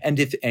well. And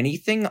if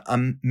anything,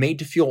 I'm made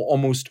to feel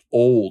almost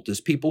old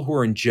as people who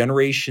are in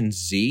Generation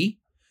Z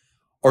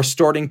are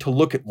starting to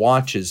look at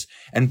watches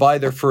and buy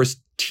their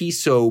first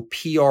Tissot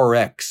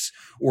PRX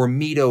or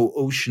Mito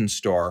Ocean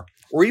Star,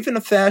 or even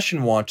a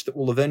fashion watch that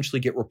will eventually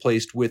get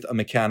replaced with a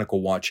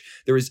mechanical watch.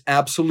 There is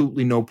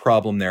absolutely no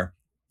problem there.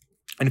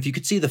 And if you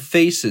could see the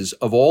faces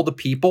of all the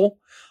people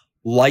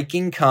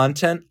liking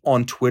content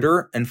on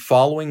Twitter and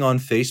following on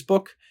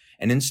Facebook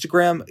and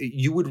Instagram,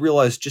 you would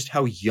realize just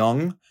how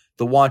young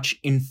the watch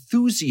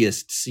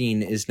enthusiast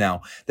scene is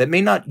now. That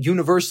may not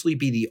universally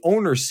be the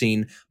owner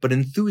scene, but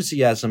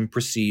enthusiasm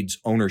precedes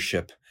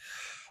ownership.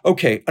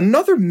 Okay,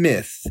 another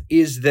myth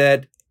is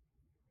that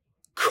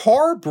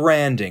car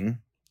branding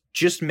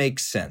just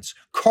makes sense.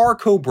 Car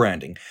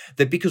co-branding.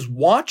 That because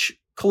watch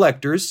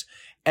collectors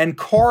and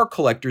car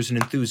collectors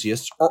and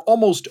enthusiasts are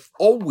almost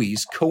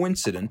always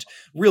coincident.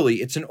 Really,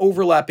 it's an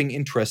overlapping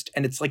interest,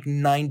 and it's like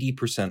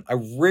 90%. I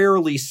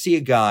rarely see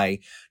a guy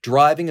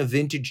driving a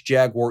vintage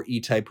Jaguar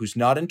E-Type who's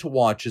not into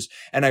watches,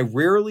 and I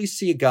rarely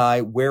see a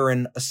guy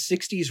wearing a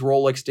 60s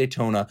Rolex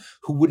Daytona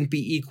who wouldn't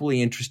be equally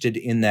interested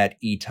in that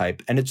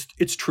E-Type. And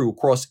it's true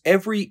across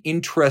every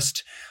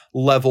interest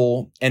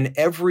level and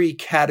every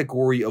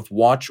category of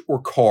watch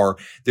or car,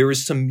 there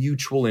is some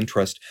mutual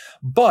interest.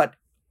 But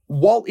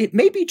while it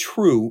may be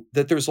true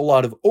that there's a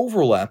lot of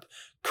overlap,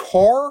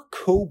 car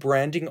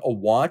co-branding a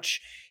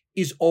watch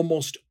is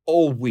almost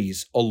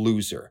always a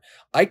loser.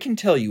 I can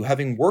tell you,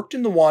 having worked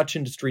in the watch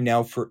industry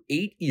now for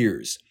 8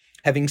 years,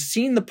 having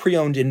seen the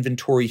pre-owned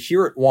inventory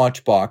here at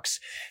Watchbox,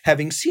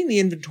 having seen the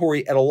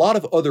inventory at a lot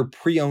of other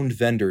pre-owned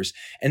vendors,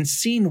 and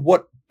seen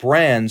what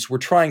brands were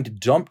trying to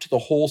dump to the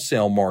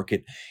wholesale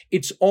market,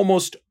 it's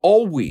almost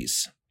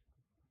always,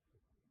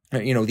 the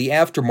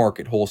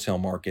aftermarket wholesale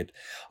market,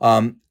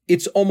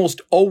 it's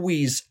almost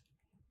always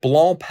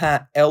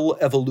Blancpain L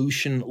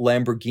Evolution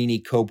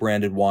Lamborghini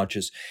co-branded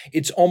watches.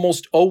 It's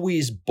almost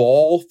always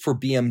Ball for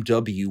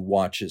BMW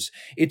watches.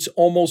 It's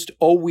almost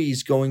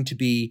always going to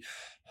be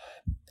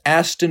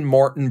Aston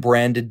Martin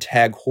branded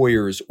Tag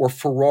Heuers or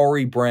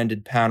Ferrari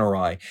branded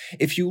Panerai.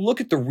 If you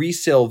look at the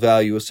resale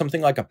value of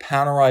something like a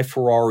Panerai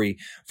Ferrari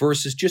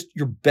versus just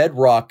your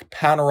bedrock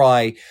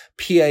Panerai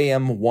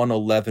PAM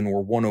 111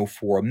 or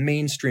 104, a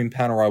mainstream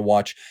Panerai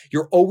watch,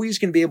 you're always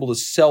going to be able to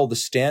sell the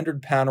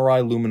standard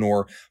Panerai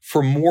Luminor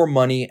for more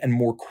money and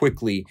more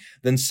quickly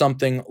than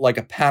something like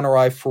a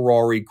Panerai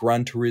Ferrari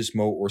Gran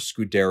Turismo or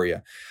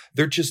Scuderia.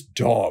 They're just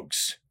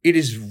dogs. It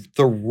is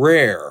the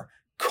rare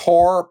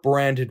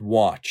car-branded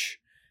watch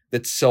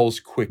that sells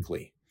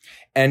quickly.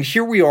 And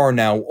here we are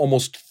now,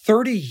 almost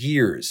 30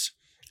 years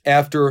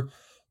after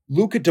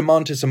Luca di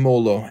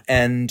Montezemolo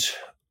and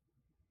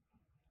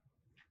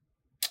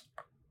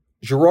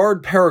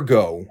Gerard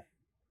Perregaux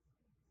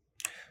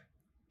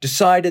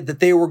decided that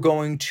they were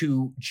going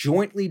to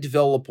jointly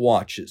develop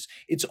watches.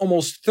 It's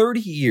almost 30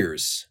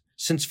 years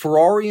since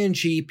Ferrari and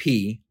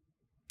GP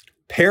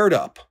paired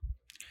up,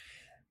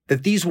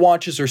 that these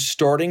watches are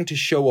starting to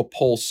show a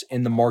pulse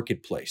in the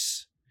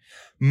marketplace.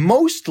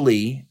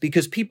 Mostly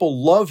because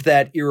people love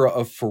that era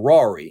of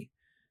Ferrari,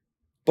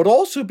 but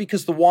also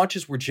because the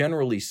watches were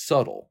generally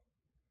subtle.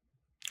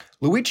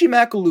 Luigi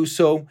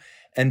Macaluso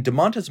and di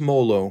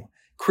Montezemolo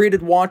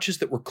created watches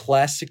that were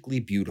classically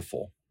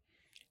beautiful,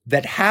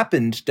 that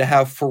happened to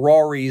have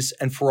Ferraris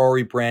and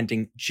Ferrari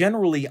branding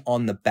generally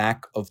on the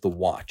back of the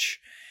watch.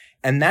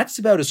 And that's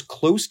about as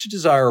close to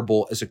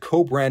desirable as a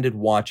co-branded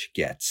watch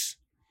gets.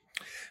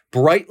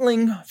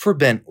 Breitling for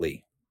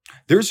Bentley.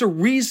 There's a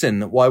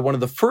reason why one of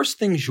the first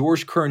things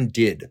Georges Kern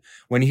did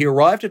when he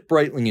arrived at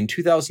Breitling in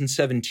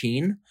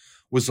 2017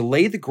 was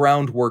lay the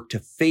groundwork to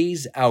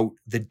phase out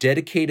the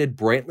dedicated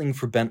Breitling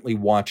for Bentley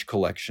watch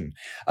collection.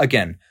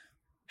 Again,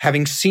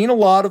 having seen a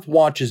lot of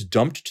watches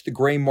dumped to the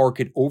gray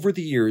market over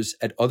the years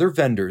at other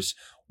vendors,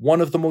 one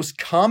of the most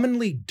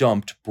commonly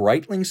dumped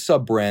Breitling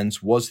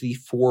sub-brands was the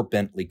For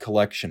Bentley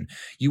collection.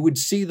 You would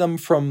see them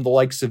from the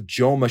likes of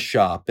Joma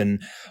Shop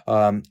and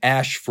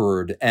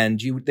Ashford, and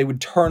they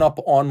would turn up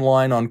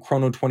online on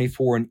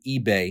Chrono24 and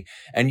eBay,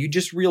 and you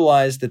just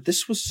realize that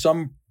this was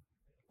some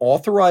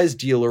authorized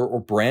dealer or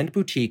brand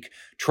boutique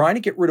trying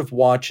to get rid of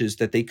watches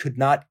that they could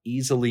not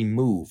easily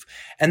move.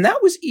 And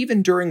that was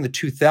even during the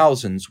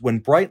 2000s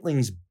when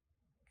Breitling's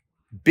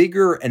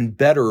bigger and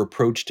better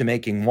approach to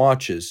making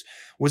watches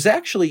was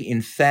actually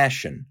in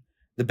fashion.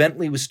 The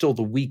Bentley was still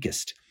the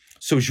weakest.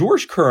 So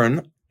Georges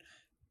Kern,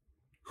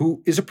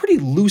 who is a pretty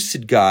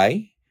lucid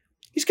guy,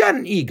 he's got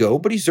an ego,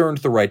 but he's earned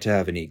the right to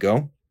have an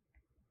ego.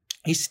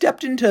 He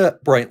stepped into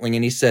Breitling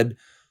and he said,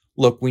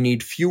 look, we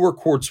need fewer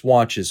quartz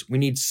watches. We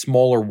need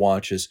smaller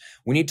watches.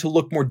 We need to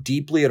look more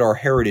deeply at our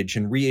heritage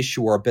and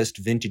reissue our best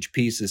vintage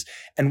pieces.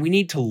 And we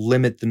need to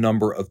limit the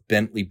number of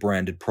Bentley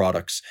branded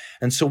products.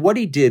 And so what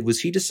he did was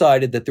he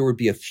decided that there would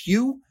be a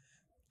few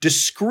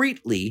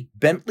discreetly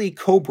Bentley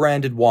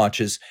co-branded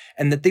watches,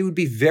 and that they would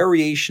be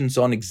variations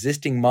on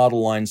existing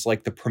model lines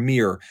like the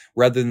Premier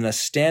rather than a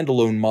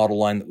standalone model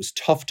line that was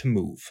tough to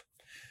move.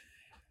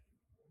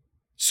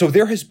 So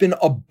there has been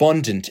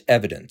abundant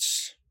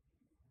evidence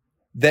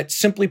that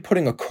simply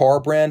putting a car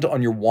brand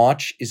on your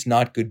watch is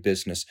not good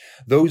business.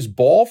 Those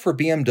Ball for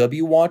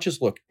BMW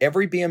watches, look,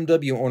 every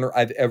BMW owner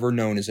I've ever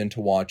known is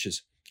into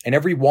watches. And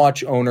every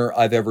watch owner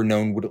I've ever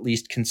known would at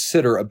least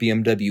consider a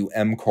BMW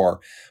M car.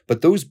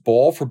 But those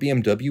Ball for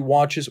BMW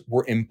watches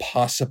were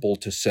impossible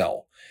to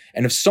sell.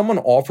 And if someone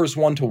offers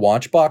one to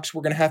Watchbox,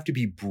 we're going to have to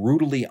be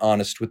brutally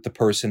honest with the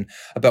person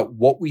about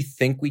what we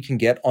think we can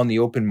get on the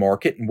open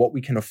market and what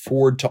we can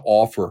afford to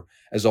offer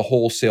as a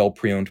wholesale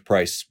pre-owned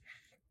price.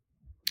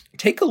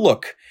 Take a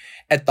look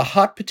at the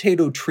hot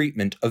potato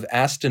treatment of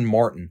Aston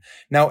Martin.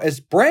 Now, as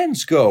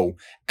brands go,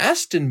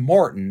 Aston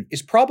Martin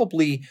is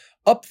probably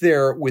up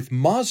there with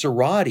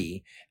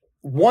Maserati,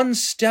 one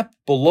step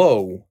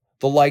below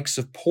the likes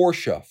of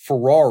Porsche,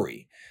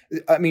 Ferrari.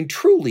 I mean,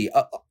 truly,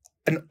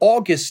 an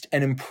august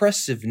and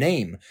impressive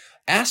name.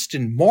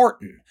 Aston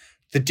Martin,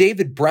 the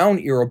David Brown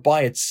era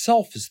by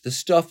itself is the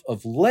stuff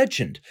of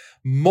legend.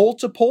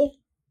 Multiple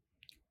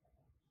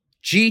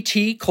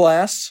GT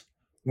class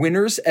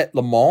winners at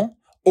Le Mans,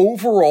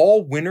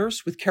 overall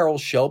winners with Carroll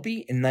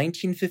Shelby in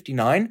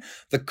 1959,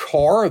 the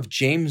car of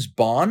James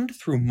Bond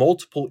through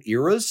multiple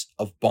eras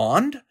of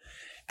Bond.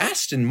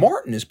 Aston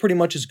Martin is pretty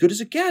much as good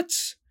as it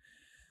gets.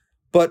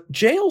 But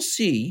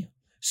JLC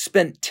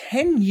spent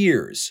 10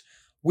 years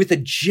with a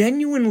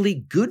genuinely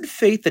good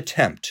faith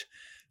attempt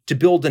to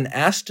build an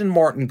Aston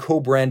Martin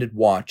co-branded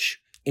watch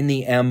in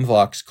the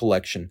Amvox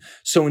collection.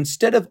 So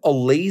instead of a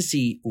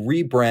lazy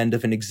rebrand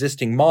of an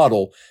existing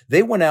model,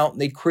 they went out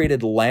and they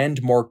created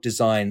landmark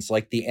designs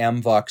like the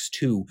Amvox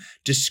 2,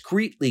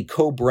 discreetly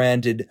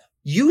co-branded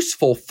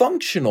useful,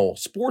 functional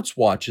sports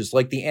watches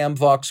like the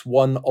Amvox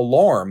 1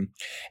 Alarm,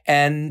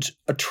 and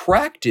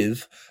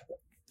attractive,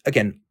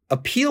 again,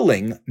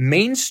 appealing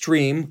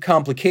mainstream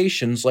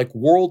complications like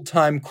world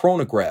time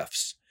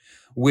chronographs.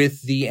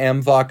 With the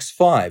Amvox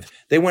 5,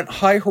 they went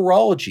high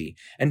horology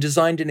and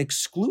designed an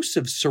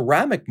exclusive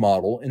ceramic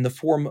model in the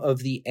form of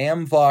the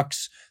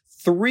Amvox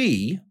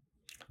 3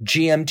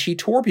 GMT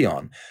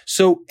tourbillon.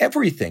 So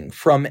everything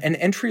from an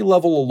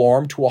entry-level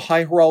alarm to a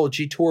high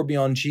horology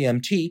tourbillon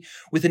GMT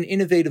with an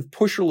innovative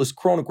pusherless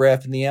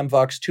chronograph in the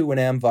Amvox 2 and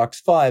Amvox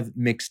 5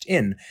 mixed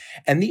in.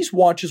 And these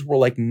watches were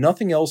like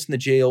nothing else in the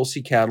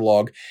JLC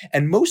catalog.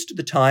 And most of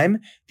the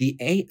time, the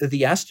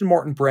Aston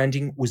Martin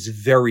branding was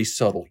very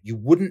subtle. You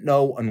wouldn't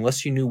know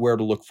unless you knew where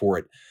to look for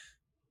it.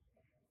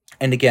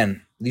 And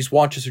again, these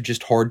watches are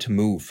just hard to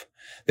move.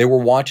 They were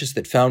watches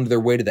that found their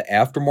way to the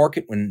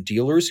aftermarket when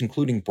dealers,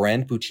 including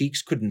brand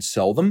boutiques, couldn't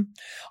sell them.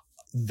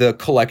 The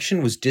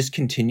collection was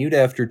discontinued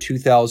after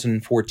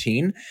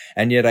 2014,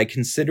 and yet I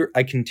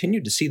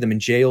continued to see them in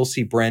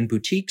JLC brand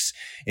boutiques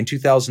in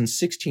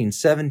 2016,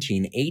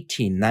 17,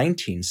 18,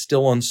 19,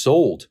 still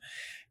unsold.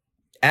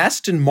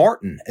 Aston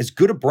Martin, as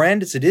good a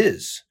brand as it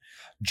is,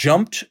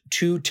 jumped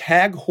to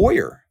Tag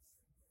Heuer.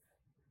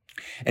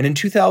 And in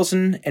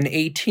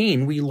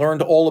 2018, we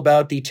learned all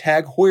about the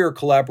Tag Heuer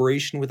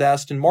collaboration with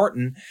Aston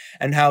Martin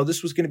and how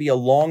this was going to be a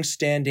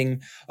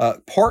long-standing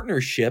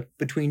partnership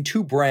between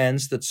two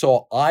brands that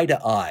saw eye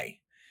to eye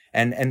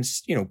and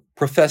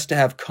professed to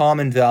have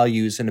common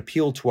values and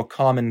appeal to a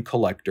common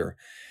collector.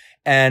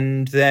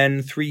 And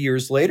then 3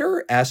 years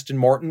later, Aston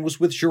Martin was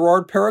with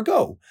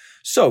Girard-Perregaux.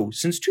 So,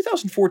 since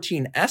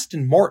 2014,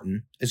 Aston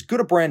Martin, as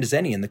good a brand as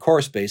any in the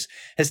car space,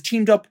 has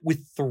teamed up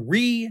with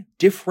 3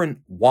 different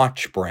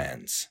watch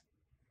brands.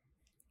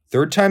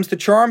 Third time's the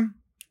charm?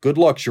 Good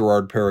luck,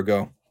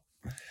 Girard-Perregaux.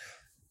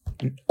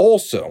 And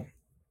also,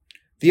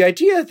 the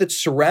idea that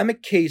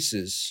ceramic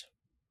cases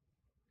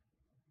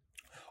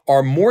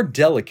are more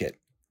delicate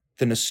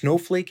than a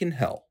snowflake in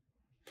hell.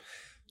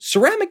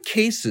 Ceramic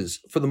cases,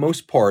 for the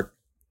most part,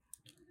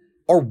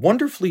 are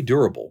wonderfully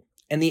durable,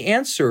 and the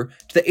answer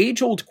to the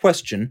age-old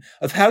question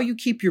of how you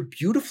keep your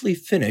beautifully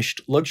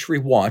finished luxury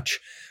watch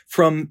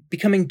from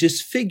becoming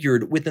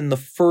disfigured within the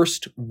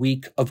first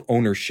week of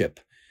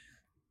ownership.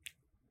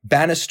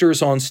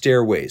 Banisters on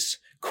stairways,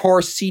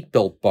 car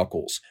seatbelt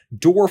buckles,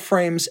 door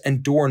frames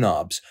and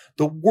doorknobs.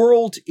 The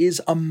world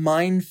is a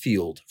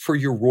minefield for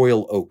your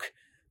Royal Oak.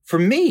 For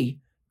me,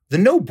 the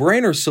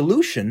no-brainer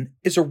solution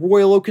is a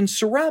Royal Oak in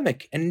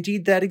ceramic, and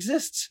indeed that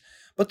exists.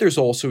 But there's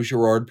also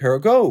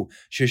Girard-Perregaux,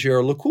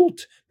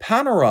 Jaeger-LeCoultre,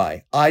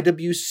 Panerai,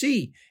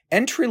 IWC,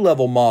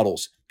 entry-level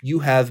models. You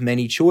have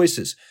many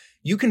choices.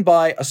 You can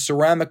buy a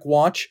ceramic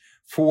watch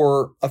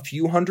for a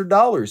few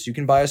 $100s. You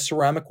can buy a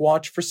ceramic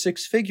watch for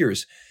 6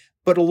 figures.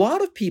 But a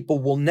lot of people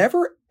will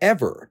never,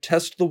 ever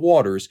test the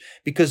waters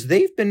because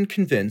they've been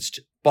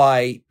convinced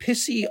by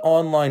pissy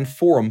online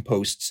forum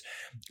posts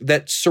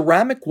that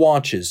ceramic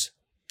watches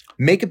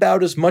make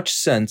about as much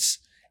sense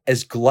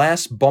as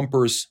glass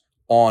bumpers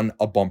on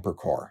a bumper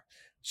car.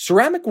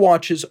 Ceramic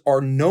watches are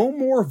no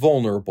more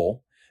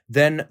vulnerable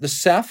than the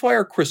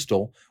sapphire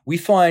crystal we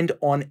find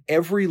on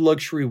every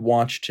luxury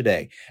watch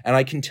today. And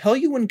I can tell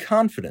you in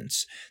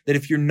confidence that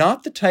if you're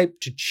not the type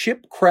to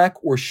chip, crack,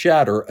 or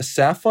shatter a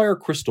sapphire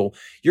crystal,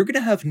 you're going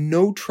to have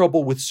no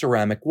trouble with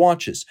ceramic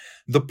watches.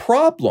 The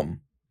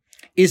problem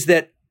is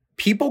that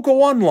people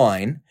go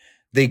online,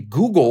 they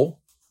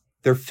Google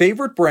their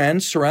favorite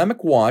brand,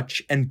 ceramic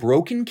watch, and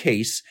broken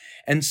case,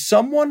 and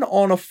someone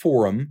on a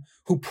forum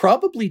who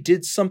probably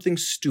did something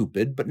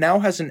stupid but now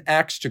has an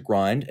axe to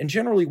grind and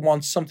generally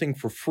wants something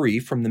for free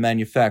from the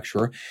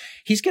manufacturer,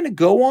 he's going to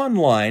go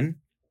online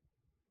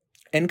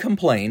and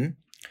complain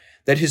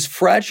that his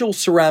fragile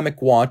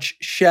ceramic watch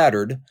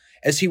shattered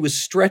as he was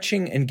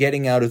stretching and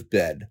getting out of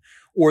bed,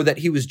 or that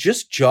he was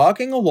just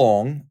jogging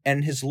along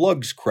and his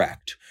lugs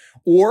cracked,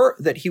 or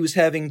that he was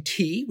having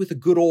tea with a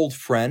good old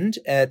friend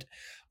at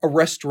a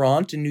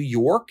restaurant in New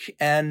York,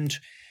 and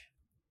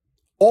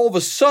all of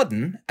a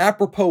sudden,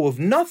 apropos of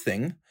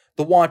nothing,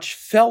 the watch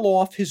fell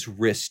off his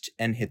wrist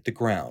and hit the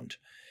ground.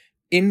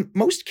 In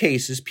most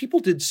cases, people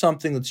did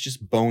something that's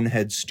just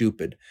bonehead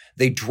stupid.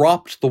 They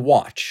dropped the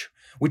watch,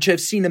 which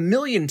I've seen a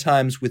million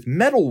times with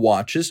metal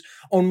watches,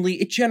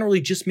 only it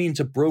generally just means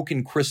a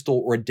broken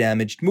crystal or a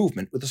damaged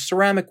movement. With a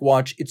ceramic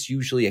watch, it's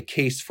usually a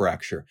case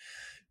fracture.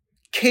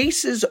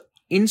 Cases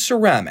in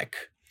ceramic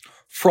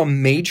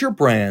from major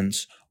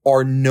brands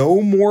are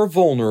no more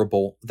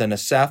vulnerable than a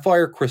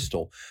sapphire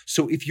crystal.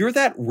 So if you're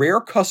that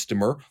rare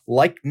customer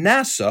like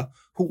NASA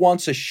who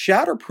wants a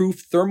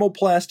shatterproof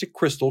thermoplastic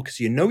crystal because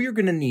you know you're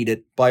going to need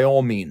it, by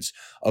all means,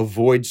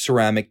 avoid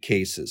ceramic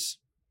cases.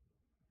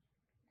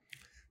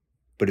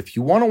 But if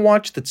you want a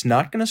watch that's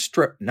not going to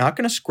scratch,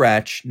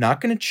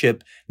 not going to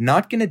chip,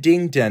 not going to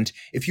ding dent,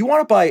 if you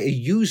want to buy a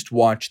used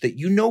watch that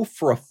you know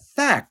for a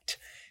fact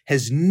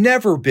has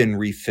never been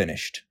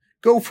refinished,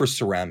 go for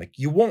ceramic.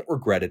 You won't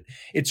regret it.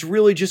 It's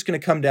really just going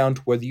to come down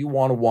to whether you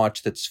want a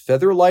watch that's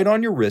feather light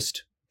on your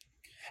wrist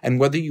and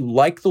whether you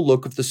like the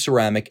look of the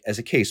ceramic as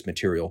a case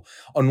material.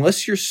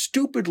 Unless you're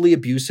stupidly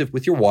abusive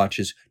with your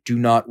watches, do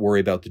not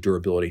worry about the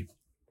durability.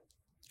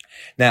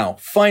 Now,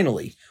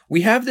 finally,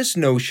 we have this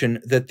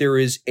notion that there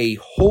is a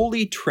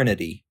holy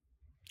trinity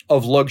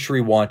of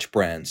luxury watch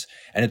brands,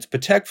 and it's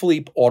Patek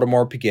Philippe,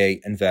 Audemars Piguet,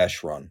 and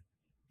Vacheron.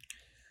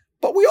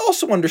 But we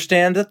also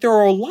understand that there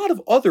are a lot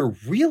of other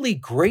really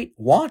great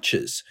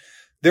watches.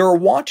 There are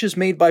watches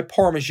made by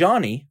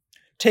Parmigiani.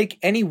 Take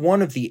any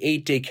one of the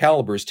 8-day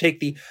calibers.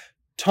 Take the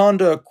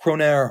Tonda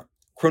Chronor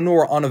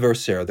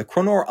Anniversaire, the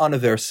Chronor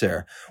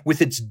Anniversaire,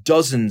 with its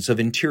dozens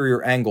of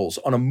interior angles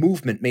on a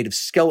movement made of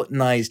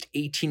skeletonized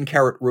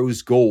 18-karat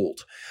rose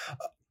gold.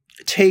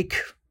 Take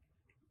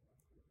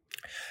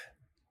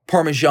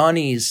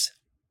Parmigiani's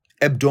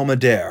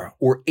Hebdomadaire,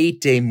 or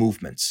 8-day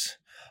movements.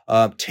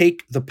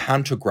 Take the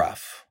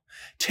Pantograph,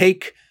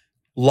 take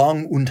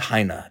Lang und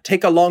Heine,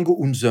 take a Lange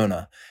und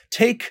Söhne,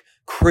 take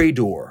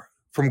Credor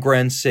from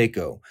Grand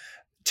Seiko,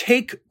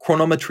 take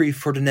Chronometrie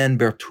Ferdinand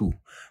Berthoud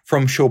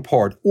from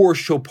Chopard, or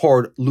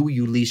Chopard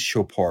Louis-Ulysse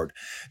Chopard.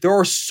 There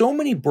are so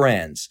many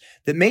brands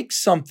that make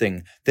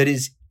something that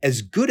is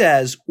as good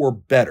as or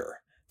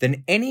better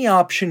than any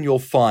option you'll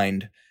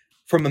find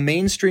from a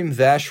mainstream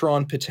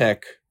Vacheron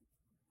Patek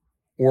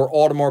or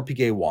Audemars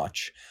Piguet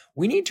watch.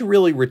 We need to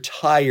really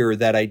retire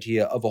that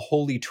idea of a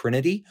holy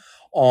trinity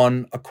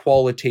on a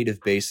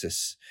qualitative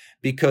basis.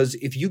 Because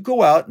if you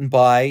go out and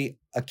buy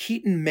a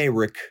Keaton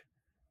Mayrick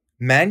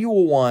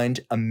manual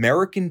wind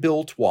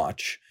American-built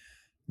watch,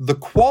 the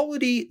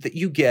quality that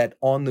you get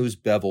on those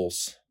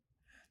bevels,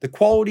 the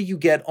quality you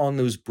get on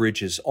those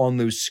bridges, on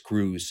those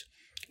screws,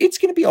 it's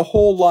going to be a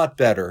whole lot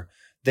better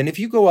than if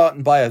you go out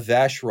and buy a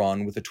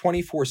Vacheron with a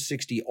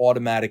 2460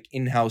 automatic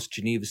in-house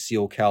Geneva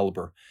Seal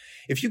caliber.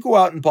 If you go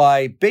out and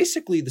buy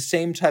basically the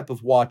same type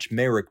of watch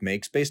Mayrick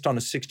makes based on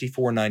a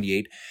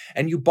 6498,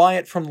 and you buy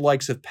it from the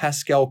likes of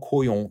Pascal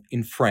Coyon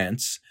in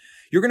France,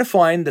 you're going to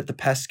find that the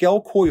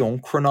Pascal Coyon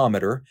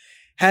chronometer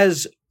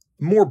has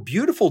more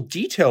beautiful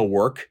detail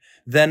work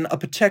than a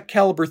Patek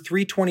caliber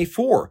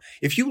 324.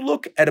 If you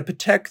look at a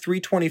Patek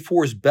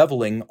 324's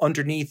beveling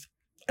underneath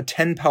a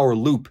 10-power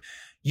loop,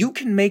 you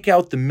can make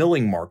out the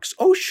milling marks.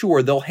 Oh,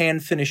 sure, they'll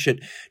hand finish it,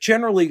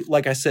 generally,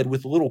 like I said,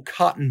 with a little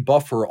cotton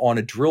buffer on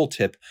a drill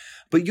tip,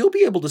 but you'll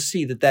be able to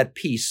see that that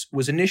piece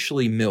was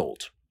initially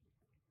milled.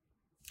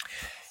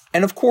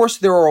 And of course,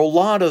 there are a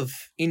lot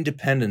of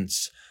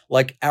independents,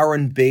 like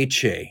Aron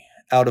Bécé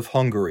out of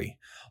Hungary,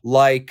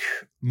 like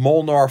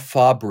Molnar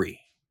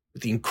Fabry,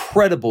 with the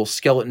incredible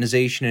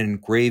skeletonization and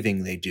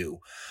engraving they do,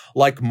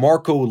 like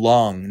Marco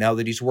Lang, now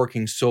that he's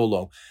working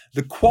solo.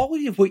 The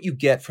quality of what you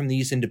get from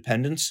these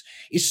independents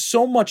is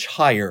so much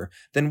higher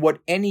than what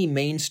any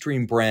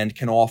mainstream brand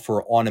can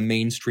offer on a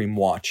mainstream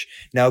watch.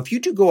 Now, if you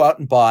do go out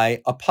and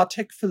buy a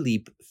Patek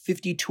Philippe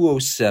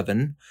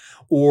 5207,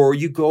 or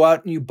you go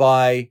out and you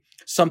buy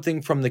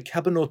something from the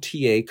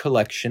Cabinotier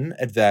collection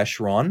at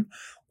Vacheron,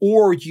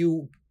 or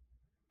you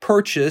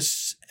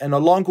purchase an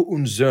Lange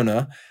und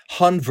Söhne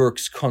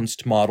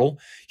Handwerkskunst model,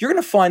 you're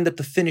going to find that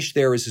the finish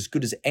there is as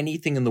good as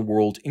anything in the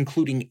world,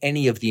 including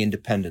any of the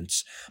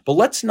independents. But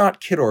let's not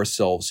kid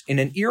ourselves. In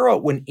an era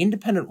when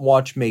independent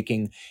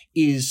watchmaking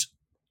is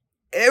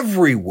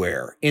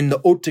everywhere in the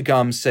haute de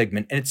gamme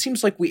segment, and it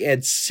seems like we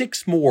add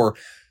 6 more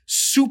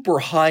super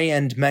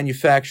high-end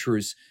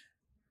manufacturers,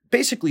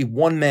 basically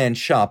one-man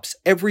shops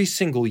every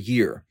single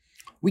year,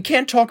 we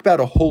can't talk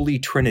about a holy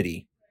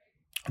trinity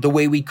the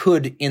way we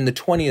could in the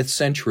 20th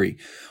century,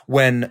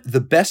 when the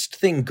best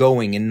thing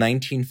going in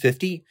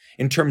 1950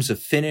 in terms of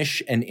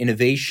finish and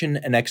innovation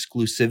and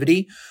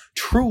exclusivity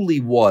truly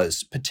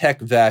was Patek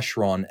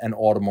Vacheron and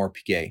Audemars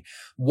Piguet.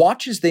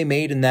 Watches they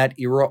made in that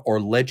era are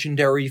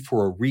legendary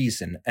for a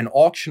reason, and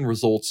auction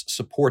results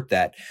support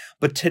that.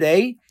 But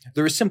today,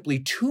 there are simply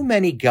too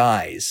many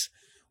guys,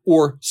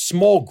 or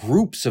small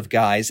groups of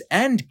guys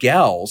and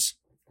gals,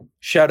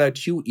 shout out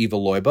to you, Eva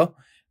Loiba,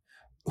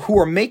 who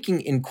are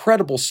making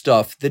incredible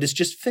stuff that is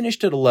just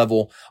finished at a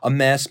level a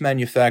mass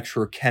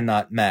manufacturer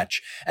cannot match.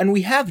 And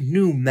we have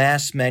new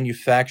mass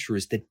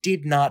manufacturers that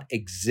did not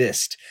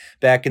exist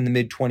back in the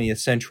mid-20th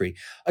century.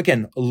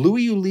 Again,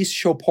 Louis-Ulysse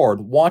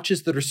Chopard,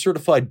 watches that are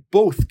certified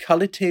both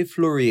Qualité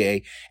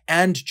Fleurier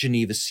and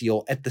Geneva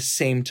Seal at the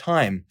same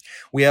time.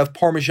 We have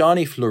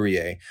Parmigiani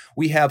Fleurier.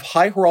 We have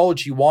high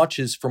horology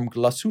watches from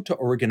Glashütte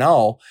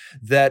Original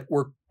that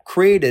were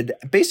created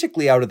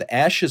basically out of the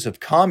ashes of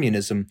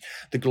communism.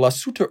 The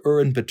Glashütte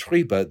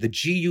Uhrenbetriebe, the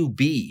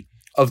GUB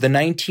of the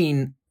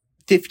 1950s,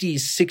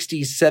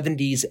 60s,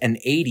 70s, and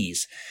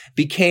 80s,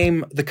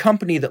 became the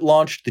company that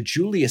launched the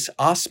Julius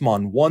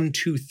Assmann 1,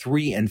 2,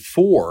 3, and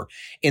 4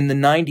 in the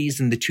 90s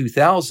and the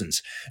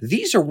 2000s.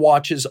 These are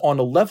watches on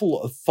a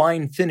level of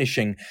fine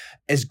finishing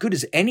as good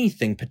as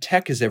anything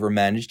Patek has ever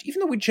managed,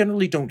 even though we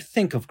generally don't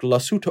think of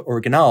Glashütte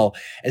Original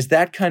as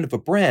that kind of a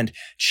brand.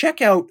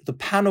 Check out the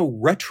Pano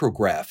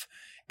Retrograph,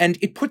 and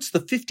it puts the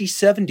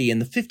 5070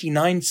 and the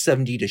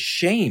 5970 to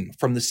shame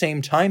from the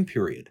same time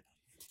period.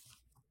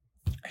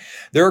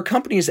 There are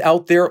companies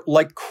out there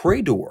like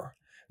Credor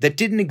that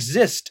didn't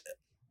exist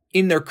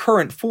in their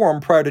current form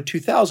prior to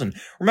 2000.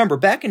 Remember,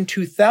 back in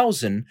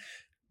 2000,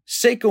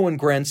 Seiko and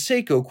Grand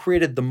Seiko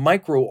created the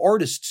Micro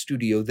Artist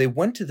Studio. They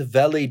went to the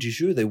Vallée du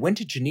Jour. They went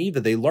to Geneva.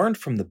 They learned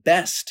from the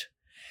best.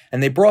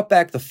 And they brought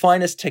back the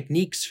finest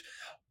techniques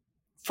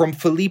from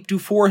Philippe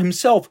Dufour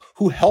himself,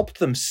 who helped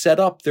them set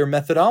up their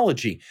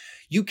methodology.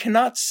 You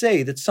cannot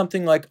say that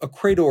something like a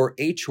Credor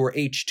H or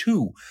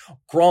H2,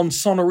 Grand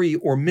Sonnerie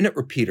or Minute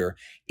Repeater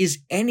is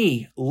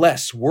any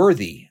less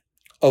worthy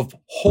of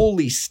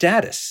holy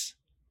status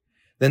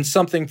than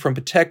something from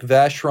Patek,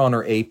 Vacheron,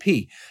 or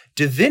AP.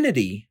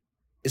 Divinity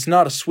is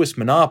not a Swiss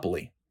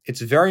monopoly. It's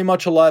very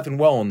much alive and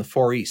well in the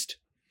Far East.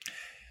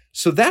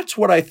 So that's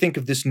what I think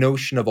of this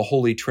notion of a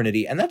holy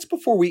trinity, and that's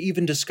before we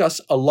even discuss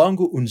a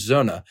Lange und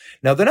Söhne.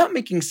 Now, they're not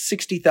making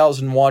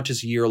 60,000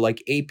 watches a year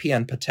like AP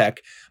and Patek,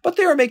 but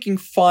they are making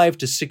 5,000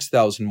 to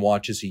 6,000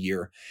 watches a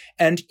year.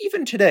 And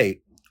even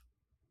today,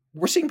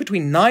 we're seeing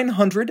between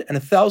 900 and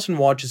 1,000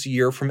 watches a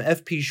year from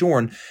FP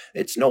Journe.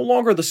 It's no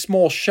longer the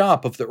small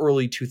shop of the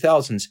early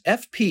 2000s.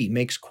 FP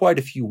makes quite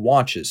a few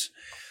watches.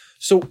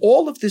 So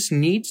all of this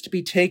needs to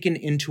be taken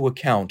into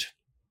account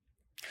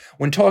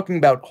when talking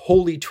about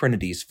holy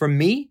trinities. For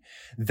me,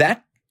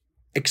 that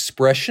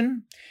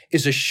expression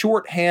is a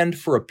shorthand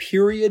for a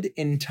period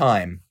in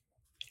time.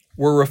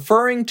 We're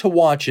referring to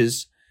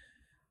watches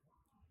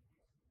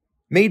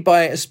made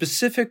by a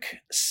specific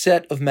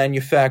set of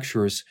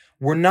manufacturers.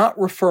 We're not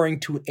referring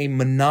to a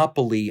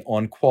monopoly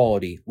on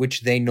quality,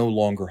 which they no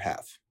longer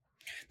have.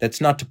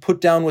 That's not to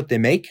put down what they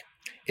make.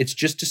 It's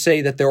just to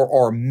say that there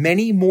are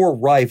many more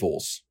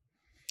rivals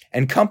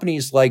and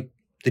companies like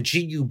the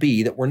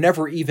GUB that were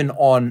never even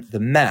on the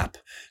map,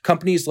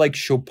 companies like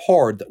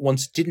Chopard that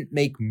once didn't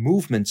make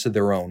movements of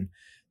their own,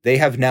 they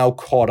have now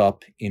caught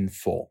up in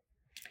full.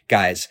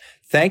 Guys,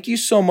 thank you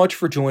so much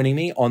for joining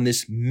me on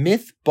this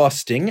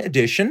myth-busting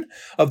edition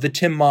of the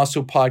Tim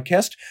Masso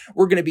podcast.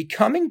 We're going to be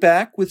coming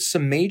back with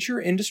some major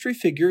industry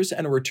figures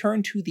and a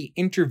return to the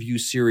interview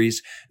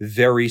series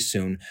very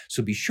soon.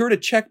 So be sure to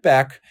check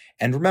back.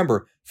 And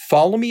remember,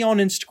 follow me on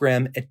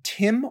Instagram at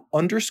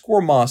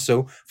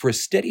Tim_Masso for a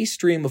steady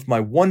stream of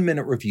my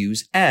 1-minute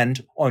reviews,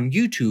 and on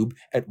YouTube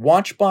at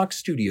Watchbox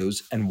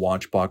Studios and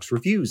Watchbox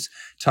Reviews.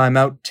 Time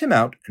out, Tim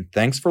out, and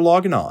thanks for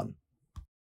logging on.